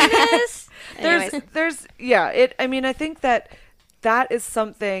good in this. Anyways. I mean, I think that is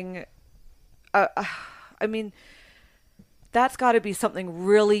something, I mean, that's got to be something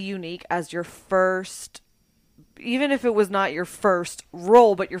really unique as your first, even if it was not your first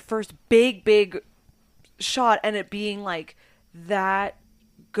role, but your first big shot, and it being like that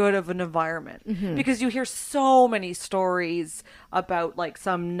good of an environment. Because you hear so many stories about like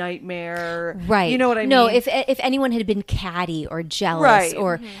some nightmare, Right. You know what I mean? No, if anyone had been catty or jealous, Right.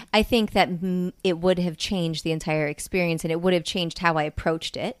 or I think that it would have changed the entire experience, and it would have changed how I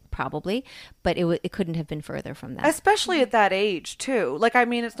approached it, probably. But it couldn't have been further from that. especially at that age too. Like, I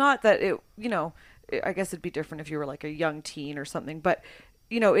mean, it's not that I guess it'd be different if you were like a young teen or something, but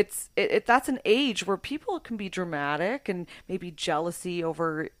that's an age where people can be dramatic and maybe jealousy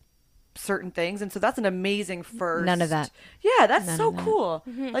over certain things, and so that's an amazing first. None of that. Yeah, that's None so of that. cool.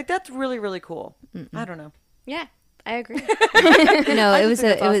 Like, that's really, really cool. I don't know. Yeah, I agree. No, I it just was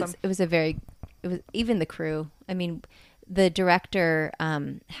think that's awesome. it was even the crew. I mean, the director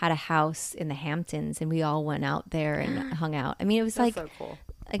had a house in the Hamptons, and we all went out there and hung out. I mean, it was That's like so cool.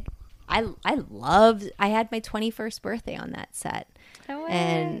 like I had my 21st birthday on that set. No way.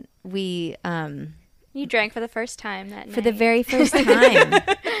 And we You drank for the first time that night. for the very first time.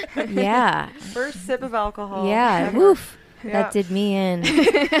 Yeah. First sip of alcohol. Yeah. ever. Woof. Yeah. That did me in.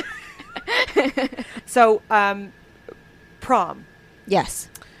 So, prom. Yes.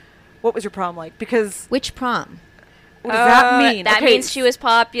 What was your prom like? Because Which prom? what does that mean? That Okay, means she was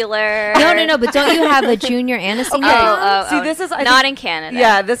popular. No. But don't you have a junior and a senior? Oh, See, this is I not think- in Canada.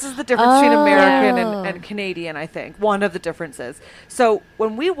 Yeah, this is the difference between American Oh. and Canadian, I think. One of the differences. So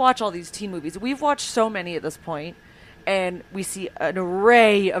when we watch all these teen movies, we've watched so many at this point, and we see an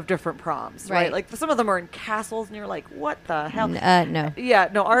array of different proms, right? Right. Like some of them are in castles, and you're like, what the hell? No. Yeah,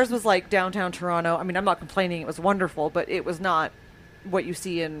 no, ours was like downtown Toronto. I mean, I'm not complaining. It was wonderful, but it was not what you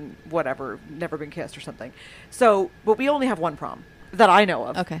see in whatever, Never Been Kissed or something. So, but we only have one prom that I know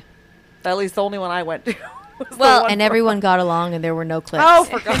of. Okay. At least the only one I went to. was the Well, one And prom. everyone got along, and there were no clips. Oh,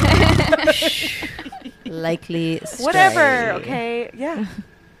 for God's Likely. Whatever. stray. Okay. Yeah.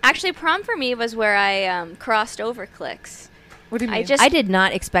 Actually, prom for me was where I crossed over cliques. What do you mean? I did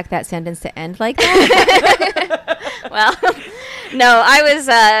not expect that sentence to end like that. Well, no, I was.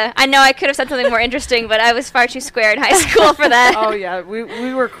 I know I could have said something more interesting, but I was far too square in high school for that. Oh yeah, we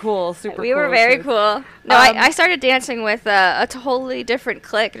were cool, super. We were cool very kids. cool. No, I started dancing with a totally different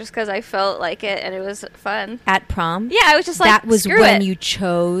clique just because I felt like it and it was fun. At prom? Yeah, I was just like, that was screw when it. you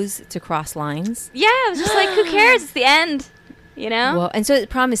chose to cross lines? Yeah, I was just like, who cares? It's the end, you know? Well, and so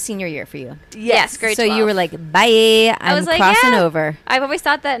prom is senior year for you. Yes, grade So 12. you were like, bye, I'm was like, crossing yeah. over. I've always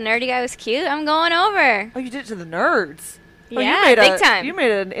thought that nerdy guy was cute. I'm going over. Oh, you did it to the nerds. Oh, Yeah, you made big time. You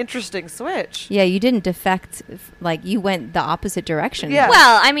made an interesting switch. Yeah, you didn't defect, like, you went the opposite direction. Yeah.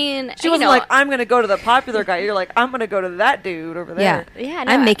 Well, I mean, She you wasn't know, like, I'm gonna go to the popular guy. You're like, I'm gonna go to that dude over Yeah. there. yeah,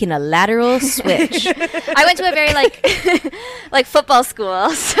 no, I'm making a lateral switch. I went to a very like football school,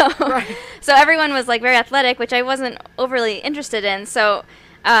 so Right. so everyone was like very athletic, which I wasn't overly interested in. So,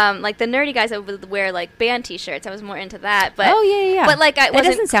 like the nerdy guys that would wear like band T-shirts, I was more into that. But oh, yeah. But like I That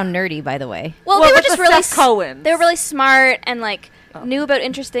wasn't. doesn't sound nerdy, by the way. Well, Well, they were but just the really Seth Cohens. They were really smart and like Oh. knew about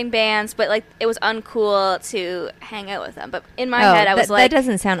interesting bands, but like it was uncool to hang out with them. But in my Oh, head, I was that like,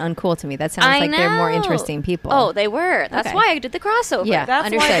 doesn't sound uncool to me. That sounds I like they're more know. interesting people. Oh, they were. That's Okay. why I did the crossover. yeah. That's why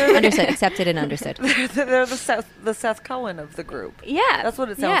Understood. they're- Understood. Accepted and understood. They're the Seth Cohen of the group. Yeah, That's what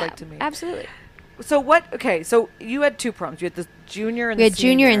it sounds yeah, like to me. Absolutely. So what? Okay, so you had two proms. You had the junior and We the had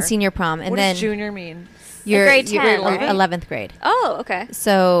junior and senior prom, and what then does junior mean? you're, grade you're 10, right? 11th grade. Oh, okay.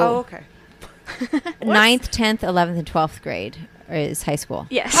 So Oh, okay. 9th, 10th, 11th, and 12th grade is high school.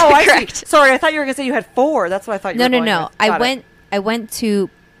 Yes. Oh, I correct. see. Sorry, I thought you were gonna say you had four. That's what I thought you No, were no, going no. with. Got it.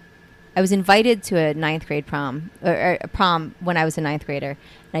 I was invited to a 9th grade prom, or a prom when I was a 9th grader,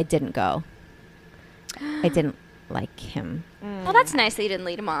 and I didn't go. I didn't like him. Well, that's nice that you didn't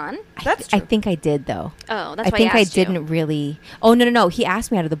lead him on. That's I true. think I did, though. Oh, that's I why think I I asked you. didn't really. Oh, no. He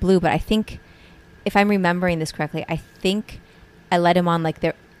asked me out of the blue, but I think, if I'm remembering this correctly, I think I let him on like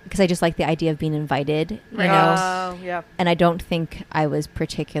there because I just like the idea of being invited, you know. Oh, yeah. And I don't think I was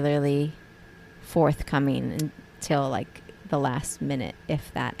particularly forthcoming until like the last minute,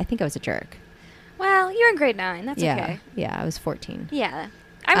 if that. I think I was a jerk. Well, you're in grade 9. That's yeah, okay. yeah, I was 14. Yeah.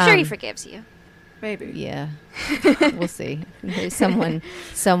 I'm sure he Um, forgives you. Maybe. Yeah, we'll see. There's someone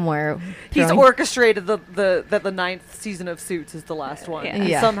somewhere. He's throwing- orchestrated that the 9th season of Suits is the last one. Yeah. And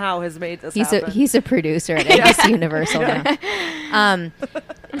Yeah. somehow has made this He's happen. he's a producer at NBC Universal now.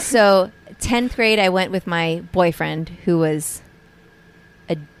 So 10th grade, I went with my boyfriend who was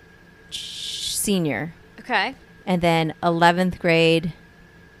a senior, Okay. and then 11th grade,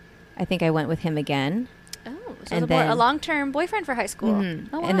 I think I went with him again. Oh, so And a then- long-term boyfriend for high school. Mhm.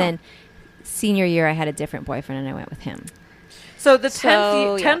 Oh, wow. And then senior year, I had a different boyfriend, and I went with him. So the 10th,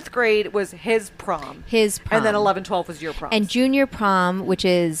 So, yeah. 10th grade was his prom. His prom. And then 11, 12 was your prom. And junior prom, which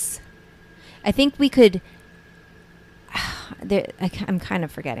is, I think we could. I'm kind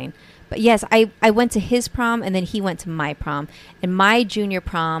of forgetting, but yes, I went to his prom and then he went to my prom, and my junior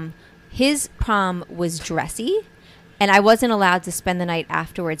prom, his prom was dressy, and I wasn't allowed to spend the night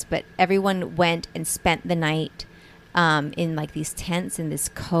afterwards, but everyone went and spent the night in like these tents in this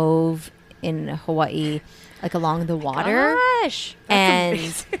cove in Hawaii, like along the water. Gosh.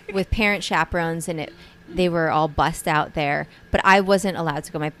 And with parent chaperones, and they were all bussed out there, but I wasn't allowed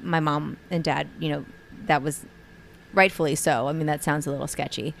to go. My mom and dad, you know, that was rightfully so. I mean, that sounds a little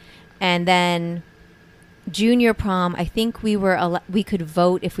sketchy. And then junior prom, I think we could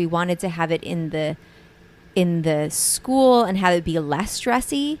vote if we wanted to have it in the school and have it be less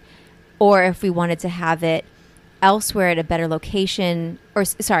dressy, or if we wanted to have it elsewhere at a better location, or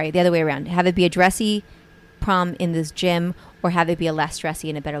sorry, the other way around, have it be a dressy prom in this gym or have it be a less dressy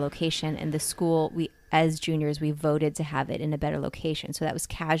in a better location. And the school, as juniors, we voted to have it in a better location. So that was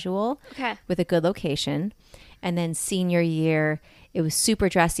casual with a good location. And then senior year, it was super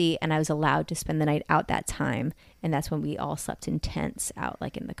dressy, and I was allowed to spend the night out that time. And that's when we all slept in tents out,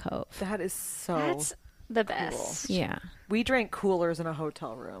 like in the Cove. That is so That's the best. Cool. Yeah. We drank coolers in a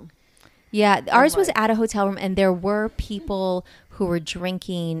hotel room. Yeah, ours was at a hotel room, and there were people who were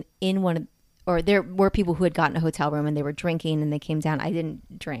drinking in one of, or there were people who had gotten a hotel room and they were drinking and they came down. I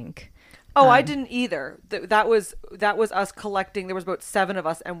didn't drink. Oh, I didn't either. That was us collecting. There was about 7 of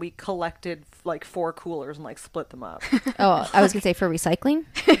us, and we collected like 4 coolers and like split them up. Oh, I was gonna say for recycling.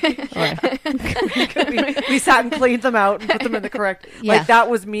 we sat and cleaned them out and put them in the correct. Yeah. Like that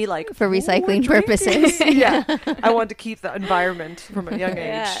was me, like For recycling we're purposes. drinking. Yeah, I wanted to keep the environment from a young age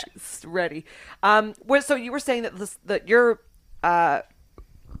Yeah. ready. So you were saying that you're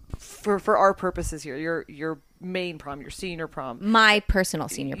for our purposes here, your main prom, your senior prom, My personal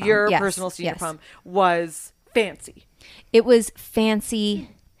senior prom. your Yes, personal senior yes. prom was fancy. It was fancy,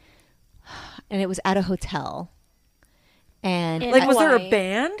 and it was at a hotel. And In Like, was there a Hawaii.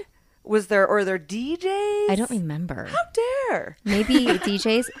 band? Or there DJs? I don't remember. How dare? Maybe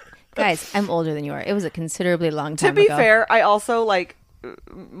DJs. Guys, I'm older than you are. It was a considerably long time To be ago. fair, I also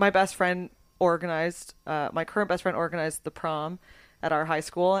my best friend organized. My current best friend organized the prom at our high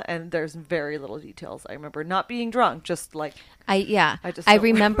school, and there's very little details. I remember not being drunk, just like I just I don't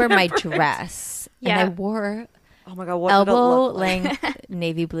remember my remember it. dress, Yeah. and I wore oh my god, what did it elbow look like? length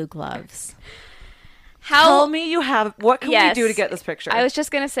navy blue gloves. Tell me you have. What can Yes. we do to get this picture? I was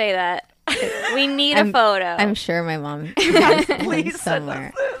just gonna say that. We need a I'm- photo. I'm sure my mom has one Please send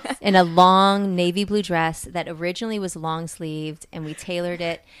us somewhere. In a long navy blue dress that originally was long sleeved, and we tailored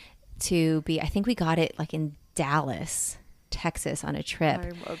it to be. I think we got it like in Dallas, Texas, on a trip.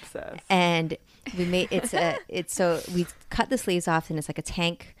 I'm obsessed. And we made so we cut the sleeves off, and it's like a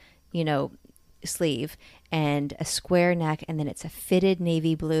tank, sleeve and a square neck, and then it's a fitted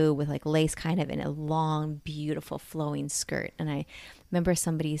navy blue with like lace kind of, and a long, beautiful flowing skirt. And I remember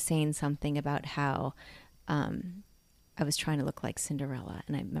somebody saying something about how I was trying to look like Cinderella,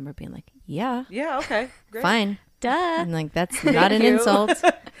 and I remember being like, yeah, Okay, great. fine. Duh. I'm like, that's not an you. insult.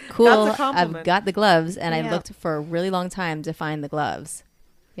 Cool. That's a compliment. I've got the gloves, and I Yeah. looked for a really long time to find the gloves.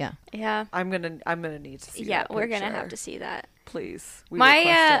 Yeah. Yeah. I'm gonna need to see. Yeah, that we're gonna picture. have to see that. Please. We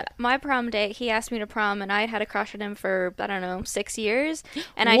request it. My prom date, he asked me to prom, and I had a crush on him for I don't know 6 years,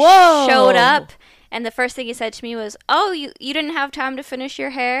 and I Whoa. showed up, and the first thing he said to me was, "Oh, you didn't have time to finish your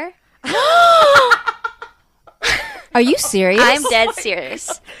hair." Are you serious? I'm dead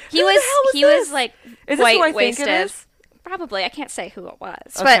serious. He Who the was hell is he was this? like Is this white who I think wasted. it is? Probably, I can't say who it was.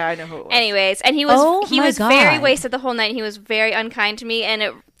 Okay, but I know who it was. anyways, and he was Oh he my was very God. wasted the whole night. He was very unkind to me, and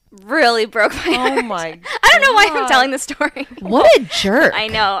it really broke my heart. Oh my! I don't know why I'm God. telling the story. What a jerk. I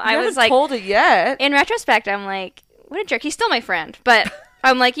know. I I was haven't like, told it yet. in retrospect, I'm like, what a jerk. He's still my friend, but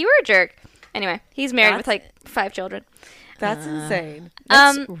I'm like, you were a jerk. Anyway, he's married with like 5 children. That's insane.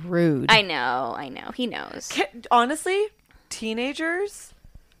 That's rude. I know. He knows. Honestly, teenagers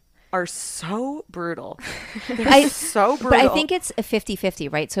are so brutal. They're so brutal. But I think it's a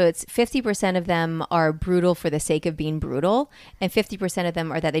 50-50, right? So it's 50% of them are brutal for the sake of being brutal, and 50% of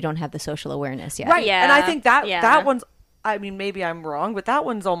them are that they don't have the social awareness yet. right. Yeah, And I think that yeah. that one's. I mean, maybe I'm wrong, but that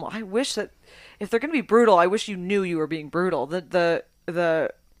one's almost. I wish that if they're going to be brutal, I wish you knew you were being brutal. The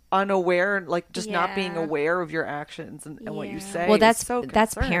unaware, like just not being Yeah. aware of your actions and what you Yeah. say. Well, is that's so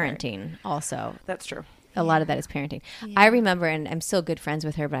that's concerning. parenting also. That's true. A lot of that is parenting. I remember, and I'm still good friends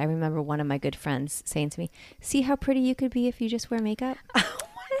with her, but I remember one of my good friends saying to me, "See how pretty you could be if you just wear makeup?"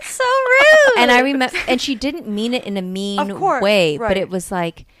 It's so rude. And I remember, and she didn't mean it in a mean Of course, way, but right. it was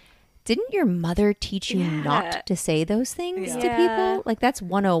like, didn't your mother teach you Yeah. not to say those things to Yeah. people? Like, that's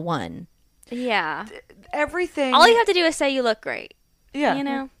 101. yeah. Everything. All you have to do is say you look great. yeah. You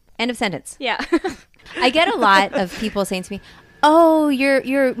know. End of sentence. Yeah. I get a lot of people saying to me, "Oh, you're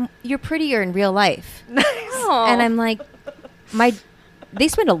prettier in real life," Oh. and I'm like, they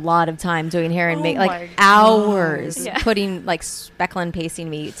spend a lot of time doing hair and Oh make my like hours God. Yeah. putting like speckle and pasting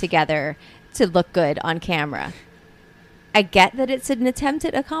me together to look good on camera. I get that it's an attempt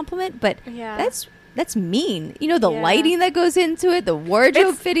at a compliment, but Yeah. that's mean. You know, the Yeah. lighting that goes into it, the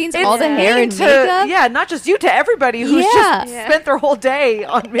wardrobe fittings, all the mean hair and to- makeup. Yeah, not just you, to everybody who's Yeah. just Yeah. spent their whole day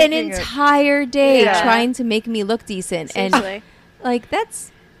on An making it. entire day Yeah. trying to make me look decent, and Seriously. like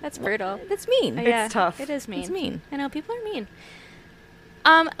that's brutal. mean. Yeah, tough. It is mean. It's mean. I know people are mean.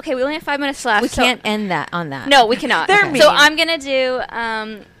 Okay, we only have 5 minutes left. We so- can't end that on that. No, we cannot. They're So mean. I'm gonna do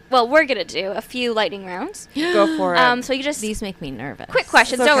well, we're gonna do a few lightning rounds. Go for it. So you just These make me nervous. quick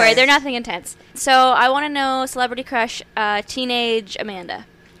questions. It's Don't worry, okay. they're nothing intense. So I want to know celebrity crush, teenage Amanda.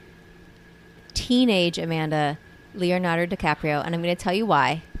 Teenage Amanda, Leonardo DiCaprio, and I'm going to tell you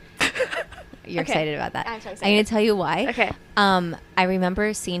why. You're Okay. excited about that. I'm so I'm excited. going to tell you why. Okay. I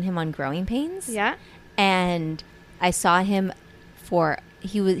remember seeing him on Growing Pains. Yeah. And I saw him for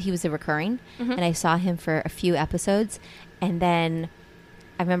he was a recurring, Mm-hmm. and I saw him for a few episodes, and then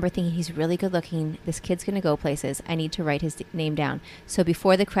I remember thinking he's really good looking. This kid's going to go places. I need to write his name down. So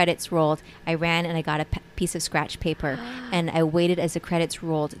before the credits rolled, I ran and I got a piece of scratch paper and I waited as the credits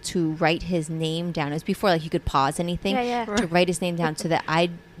rolled to write his name down. It was before like you could pause anything Yeah, yeah. to write his name down so that I'd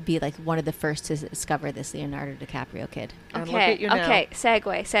be like one of the first to discover this Leonardo DiCaprio kid. And look Okay. at you now. Okay.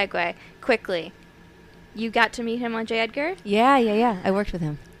 Segue. Quickly. You got to meet him on J. Edgar? Yeah. I worked with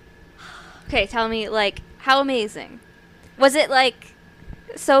him. Okay, tell me, like, how amazing. Was it, like,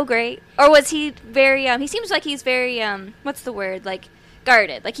 so great? Or was he very, he seems like he's very, what's the word? Like,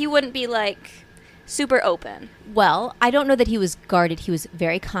 guarded. Like, he wouldn't be, like, super open. Well, I don't know that he was guarded. He was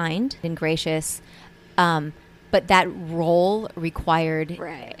very kind and gracious. But that role required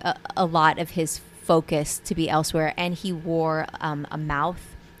Right. a lot of his focus to be elsewhere. And he wore a mouth.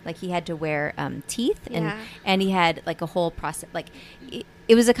 Like he had to wear teeth. Yeah. And he had like a whole process. Like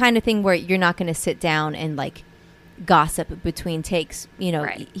it was the kind of thing where you're not going to sit down and like gossip between takes. You know,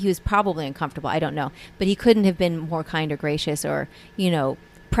 Right. he was probably uncomfortable. I don't know. But he couldn't have been more kind or gracious or, you know,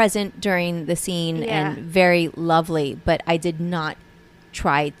 present during the scene Yeah. and very lovely. But I did not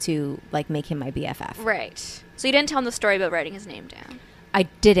try to like make him my BFF. Right. So you didn't tell him the story about writing his name down. I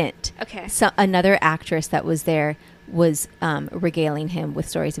didn't. Okay. So another actress that was there was regaling him with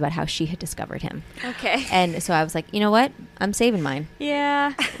stories about how she had discovered him. Okay. And so I was like, you know what? I'm saving mine.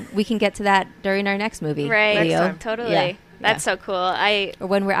 Yeah. We can get to that during our next movie. Right. Next Leo. time. Totally. Yeah. That's so cool. Or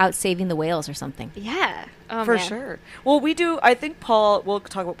when we're out saving the whales or something. Yeah. Oh, For man. sure. Well, we do. I think Paul. We'll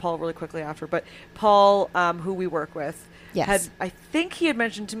talk about Paul really quickly after. But Paul, who we work with, Yes. I think he had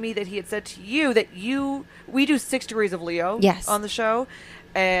mentioned to me that he had said to you that we do 6 Degrees of Leo. Yes. On the show,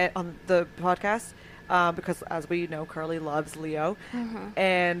 and on the podcast, because as we know, Carly loves Leo,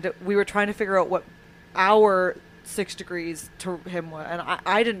 and we were trying to figure out what our 6 degrees to him was, and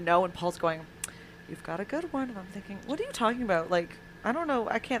I didn't know. And Paul's going, "You've got a good one," and I'm thinking, "What are you talking about? Like, I don't know.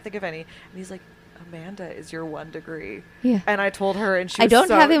 I can't think of any." And he's like, "Amanda is your 1 degree." Yeah. And I told her, and she I was don't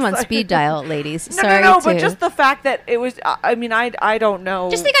so have him on excited. speed dial, ladies. No, Sorry no, to... but just the fact that it was. I mean, I don't know.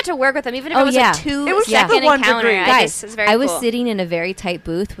 Just they got to work with him, even if Oh, it was yeah. a 2 It was just second the 1 encounter. degree. I Guys, just, it's very I was cool. sitting in a very tight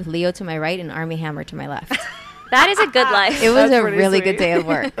booth with Leo to my right and Army Hammer to my left. That is a good life. It was That's a pretty really sweet. good day of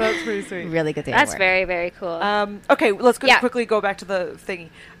work. That's pretty sweet. Really good day That's of work. very, very cool. Okay, let's Yeah. quickly go back to the thingy.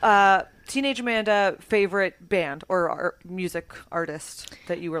 Teenage Amanda, favorite band or music artist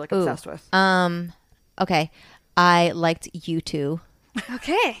that you were like Ooh. obsessed with? Okay. I liked U2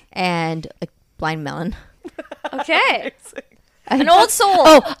 okay. and Blind Melon. Okay. An old soul.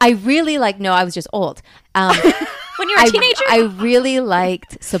 Oh, I really like. No, I was just old. When you were a teenager? I really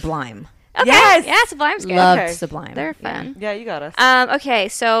liked Sublime. Okay. Yes! Yeah, Sublime's good. Loved Okay. Sublime. They're fun. Yeah, you got us. Okay,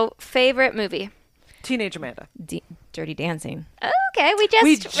 so favorite movie. Teenage Amanda. Dirty Dancing. Okay, we just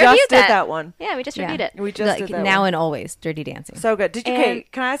We reviewed just did that. that one. Yeah, we just reviewed it. We just did that now one. and always. Dirty Dancing. So good. Did you? And- Okay,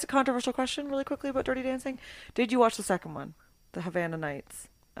 can I ask a controversial question really quickly about Dirty Dancing? Did you watch the second one, the Havana Nights?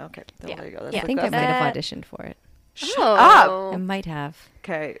 Okay, Yeah. there you go. That's I a think I good- might have Uh, auditioned for it. Shut Oh. up. I might have.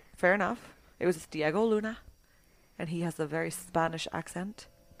 Okay, fair enough. It was Diego Luna, and he has a very Spanish accent,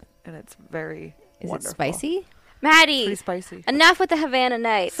 and it's very Is wonderful. it spicy? Maddie, Pretty spicy. enough with the Havana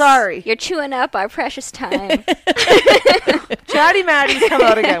Nights. Sorry. You're chewing up our precious time. Chatty Maddie's come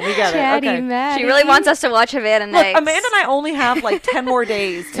out again. We get Chatty it. Okay. Maddie. She really wants us to watch Havana Look, Nights. Amanda and I only have like 10 more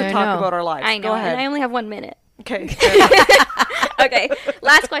days to I talk know. about our lives. I know, Go and ahead. I only have 1 minute. Okay. Okay,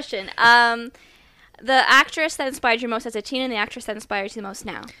 last question. The actress that inspired you most as a teen and the actress that inspires you the most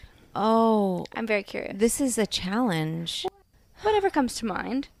now. Oh, I'm very curious. this is a challenge. Whatever comes to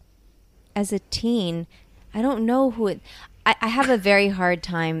mind. As a teen, I don't know who it. I have a very hard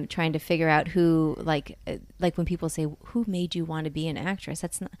time trying to figure out who, like when people say, "Who made you want to be an actress?"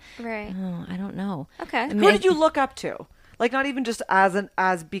 That's not. Right. Oh, I don't know. Okay. I mean, Who did you look up to? Like not even just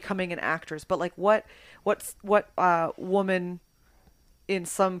as becoming an actress, but like what woman in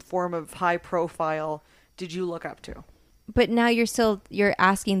some form of high profile did you look up to? But now you're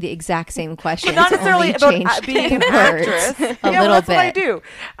asking the exact same question. But not It's necessarily only about changed being an words actress. a Yeah, little well, that's bit. what I do.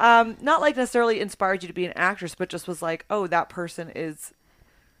 Not like necessarily inspired you to be an actress, but just was like, oh, that person is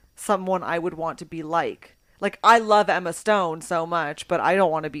someone I would want to be like. Like I love Emma Stone so much, but I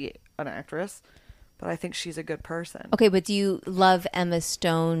don't want to be an actress. but I think she's a good person. Okay, but do you love Emma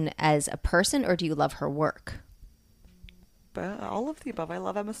Stone as a person, or do you love her work? But all of the above. I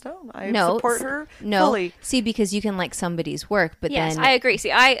love Emma Stone. I No, support her No, fully. see, because you can like somebody's work, but Yes, then I agree. See,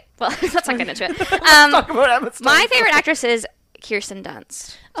 well, let's not get into it. Talk about Emma Stone. My favorite actress is Kirsten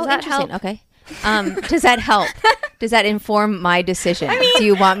Dunst. Does that interesting. help? Okay. Does that help? Does that inform my decision? Do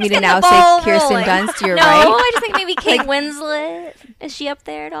you want me to Getting now the say ball Kirsten rolling. Dunst? You're no, right. I just think maybe Kate Winslet. Is she up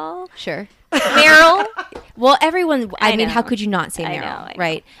there at all? Sure. Meryl. Well, everyone. I mean, know. how could you not say I Meryl? know, I know.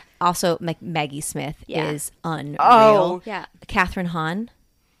 Right. Also, Maggie Smith Yeah. is unreal. Oh. Yeah. Catherine Hahn.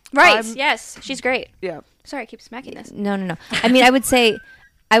 Right. Yes, she's great. Yeah. Sorry, I keep smacking this. No. I mean, I would say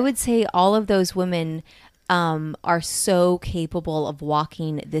all of those women are so capable of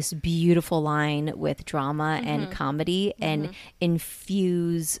walking this beautiful line with drama and comedy and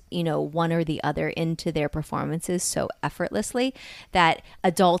infuse, one or the other into their performances so effortlessly that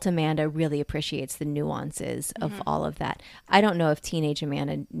adult Amanda really appreciates the nuances of all of that. I don't know if teenage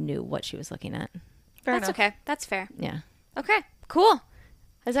Amanda knew what she was looking at. Fair That's enough. okay. That's fair. Yeah. Okay. Cool.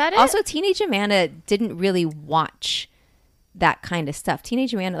 Is that it? Also, teenage Amanda didn't really watch that kind of stuff.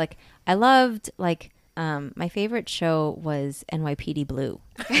 Teenage Amanda, I loved, my favorite show was NYPD Blue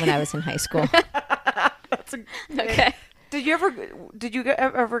when I was in high school. okay. Did you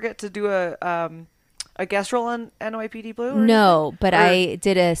ever get to do a guest role on NYPD Blue? Or No, but Or- I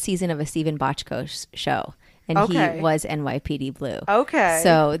did a season of a Stephen Bochco show, and Okay. he was NYPD Blue. Okay.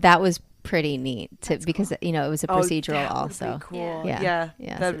 So that was pretty neat because it was a Oh, procedural that would also. be cool. Yeah.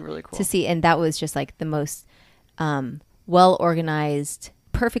 That'd be really cool. To see, and that was just like the most well organized,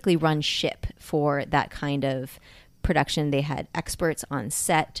 perfectly run ship for that kind of production. They had experts on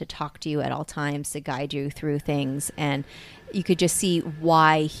set to talk to you at all times, to guide you through things, and you could just see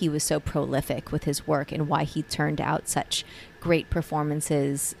why he was so prolific with his work and why he turned out such great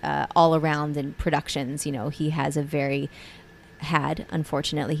performances all around in productions. He has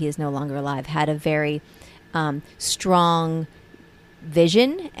unfortunately he is no longer alive, had a very strong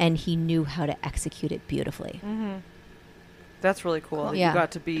vision, and he knew how to execute it beautifully. That's really cool. that Yeah. You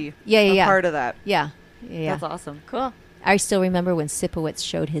got to be Yeah. part of that. Yeah. That's awesome. Cool. I still remember when Sipowicz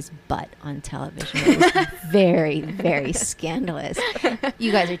showed his butt on television. It was very, very scandalous.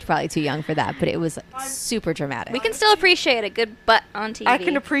 You guys are probably too young for that, but it was super dramatic. We can still appreciate a good butt on TV. I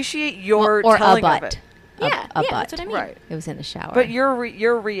can appreciate your or a telling butt. of it. Yeah, a butt. that's what I mean. Right. It was in the shower. But your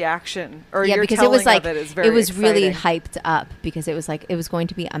reaction or yeah, your because telling it was like of it is very it was really exciting. hyped up because it was like it was going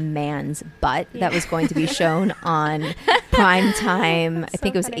to be a man's butt that was going to be shown on prime time. I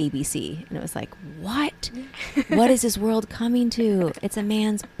think it was funny. ABC, and it was like, what? What is this world coming to? It's a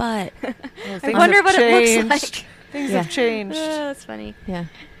man's butt. Well, I things wonder have what it looks changed. like. Things Yeah. have changed. That's funny. Yeah.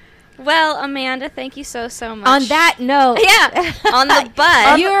 Well, Amanda, thank you so much. On that note, yeah, on the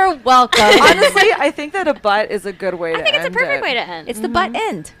butt. you're welcome. Honestly, I think that a butt is a good way to I think it's a end perfect it. way to end. It's the butt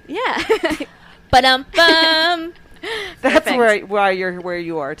end. yeah. But That's Perfect. why you're where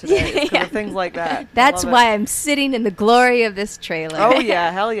you are today. It's 'cause Yeah. of things like that. That's I love why I'm sitting in the glory of this trailer. it. Oh yeah,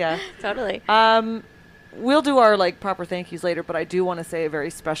 hell yeah. Totally. We'll do our proper thank yous later, but I do want to say a very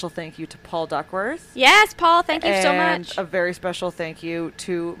special thank you to Paul Duckworth. Yes, Paul. Thank you so And much. a very special thank you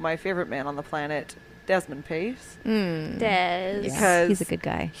to my favorite man on the planet, Desmond Pace. Mm. Des. Yeah, Because he's a good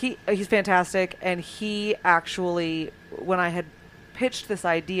guy. He's fantastic, and he actually, when I had pitched this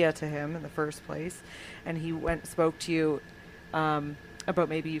idea to him in the first place, and he spoke to you about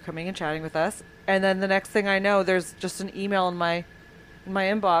maybe you coming and chatting with us, and then the next thing I know, there's just an email in my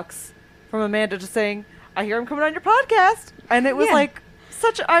inbox from Amanda just saying, "I hear I'm coming on your podcast," and it was Yeah.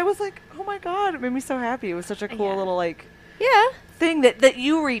 I was like, oh my god, it made me so happy. It was such a cool Yeah. little Yeah. thing that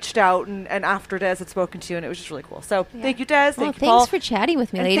you reached out and after Des had spoken to you, and it was just really cool. So thank you, Des. Well, Thank you, thanks Paul. for chatting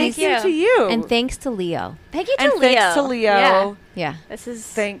with me, and ladies. thank you you. to you. And thanks to Leo. Thank you to And Leo. thanks to Leo. Yeah. Yeah. This is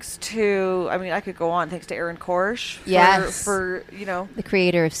Thanks to, I mean, I could go on. Thanks to Aaron Korsh Yes. for The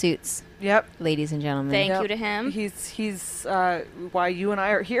creator of Suits, yep. ladies and gentlemen. Thank Yep. you to him. He's why you and I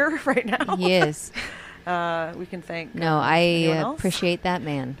are here right now. He is. We can thank. No, anyone I else? appreciate that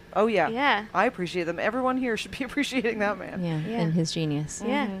man. Oh yeah. Yeah. I appreciate them. Everyone here should be appreciating that man. Yeah, Yeah. and his genius.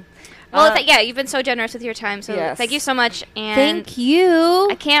 Yeah. Mhm. Well, yeah, you've been so generous with your time, so Yes. thank you so much. And Thank you.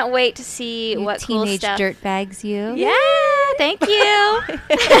 I can't wait to see You what cool teenage stuff. dirtbags, you. Yeah, thank you. Do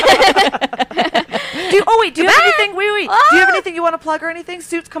you have anything? Wait. Do you have Ah! anything you want to plug or anything?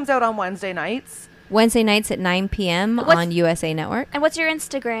 Suits comes out on Wednesday nights. Wednesday nights at 9 p.m. What's- on USA Network. And what's your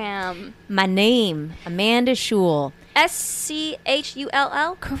Instagram? My name, Amanda SCHULL.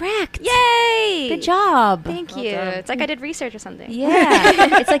 SCHULL? Correct. Yay! Good job. Thank Well you. done. It's like I did research or something.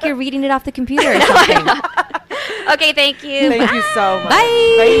 Yeah. It's like you're reading it off the computer or something. Okay, thank you. Thank you so much.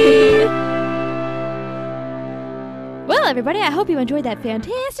 Bye. Bye. Well, everybody, I hope you enjoyed that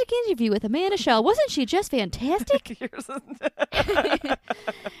fantastic interview with Amanda Schell. Wasn't she just fantastic?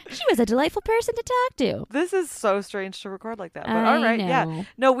 She was a delightful person to talk to. This is so strange to record like that. But I all right, know. yeah.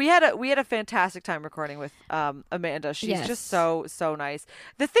 No, we had a fantastic time recording with Amanda. She's Yes. just so nice.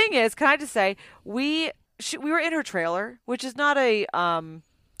 The thing is, can I just say, we were in her trailer, which is not a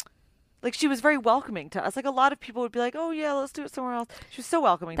like, she was very welcoming to us. Like, a lot of people would be like, "Oh yeah, let's do it somewhere else." She was so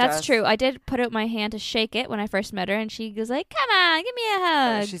welcoming to us. That's true. I did put out my hand to shake it when I first met her, and she was like, "Come on, give me a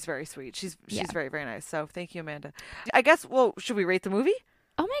hug." She's very sweet. She's Yeah. very, very nice. So thank you, Amanda. I guess, well, should we rate the movie?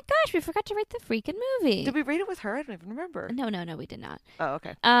 Oh my gosh, we forgot to rate the freaking movie. Did we rate it with her? I don't even remember. No, we did not. Oh,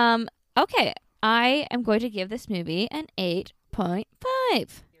 okay. Okay. I am going to give this movie an 8.5.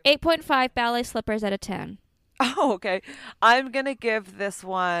 8.5 ballet slippers out of 10. Oh, okay. I'm going to give this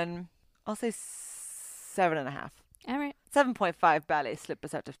one, I'll say 7.5. All right. 7.5 ballet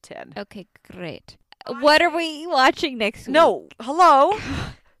slippers out of 10. Okay, great. What are we watching next week? No, hello?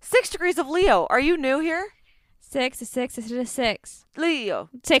 6 Degrees of Leo. Are you new here? 6 is 6 is a 6. Leo.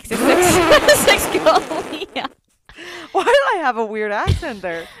 6 is 6. 6 go. Yeah. Why did I have a weird accent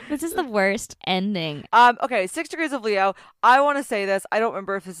there? This is the worst ending. Okay, 6 Degrees of Leo. I want to say this. I don't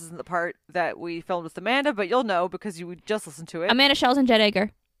remember if this isn't the part that we filmed with Amanda, but you'll know because you would just listen to it. Amanda Schell's and Jet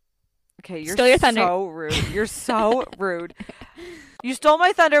Egger. Okay, you're Stole your thunder. so rude. You're so rude. You stole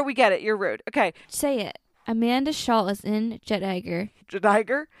my thunder. We get it. You're rude. Okay. Say it. Amanda Schell is in Jet Egger.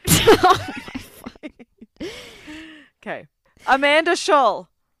 Jediger? Okay. Amanda Schull.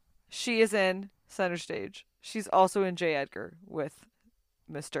 She is in Center Stage. She's also in J. Edgar with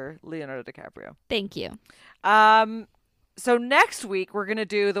Mr. Leonardo DiCaprio. Thank you. So next week, we're going to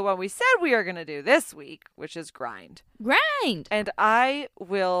do the one we said we are going to do this week, which is Grind. Grind. And I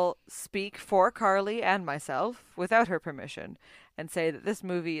will speak for Carly and myself without her permission and say that this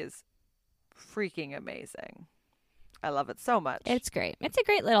movie is freaking amazing. I love it so much. It's great. It's a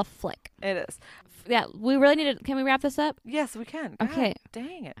great little flick. It is. Yeah, we really need to... Can we wrap this up? Yes, we can. God Okay.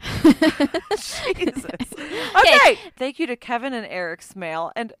 dang it. Jesus. Okay. Thank you to Kevin and Eric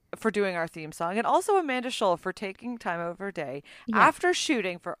Smale and for doing our theme song, and also Amanda Schull for taking time out of her day Yeah. after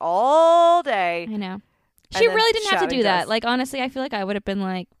shooting for all day. I know. And She then really didn't have to shouting do to that. us. Like, honestly, I feel like I would have been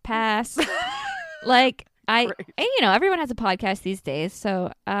like, pass. Like, Right. and, you know, everyone has a podcast these days.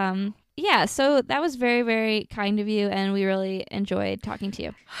 So, yeah, so that was very, very kind of you, and we really enjoyed talking to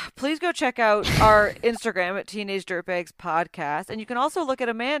you. Please go check out our Instagram at Teenage Dirtbags Podcast, and you can also look at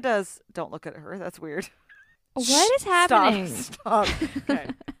Amanda's. Don't look at her. That's weird. What is happening? Stop. Okay.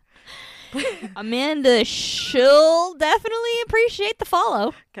 Amanda, she'll definitely appreciate the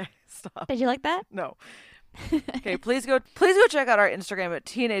follow. Okay. Stop. Did you like that? No. Okay, please go check out our Instagram at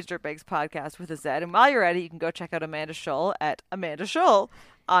Teenage Dirtbags Podcast with a Z. And while you're at it, you can go check out Amanda Schull at Amanda Schull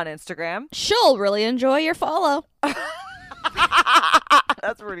on Instagram. She'll really enjoy your follow.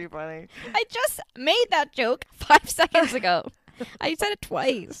 That's pretty funny. I just made that joke 5 seconds ago. I said it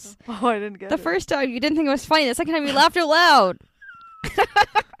twice. Oh, I didn't get The it. first time you didn't think it was funny. The second time you laughed out loud.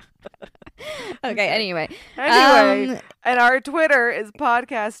 Okay, anyway. Anyway, and our Twitter is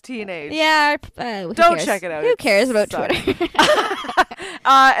Podcast Teenage. Yeah. Who Don't cares? check it out. Who It cares about sucks. Twitter?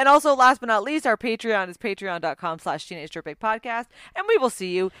 And also, last but not least, our Patreon is patreon.com/Teenage Dirtbag Podcast. And we will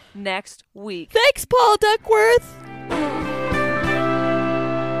see you next week. Thanks, Paul Duckworth.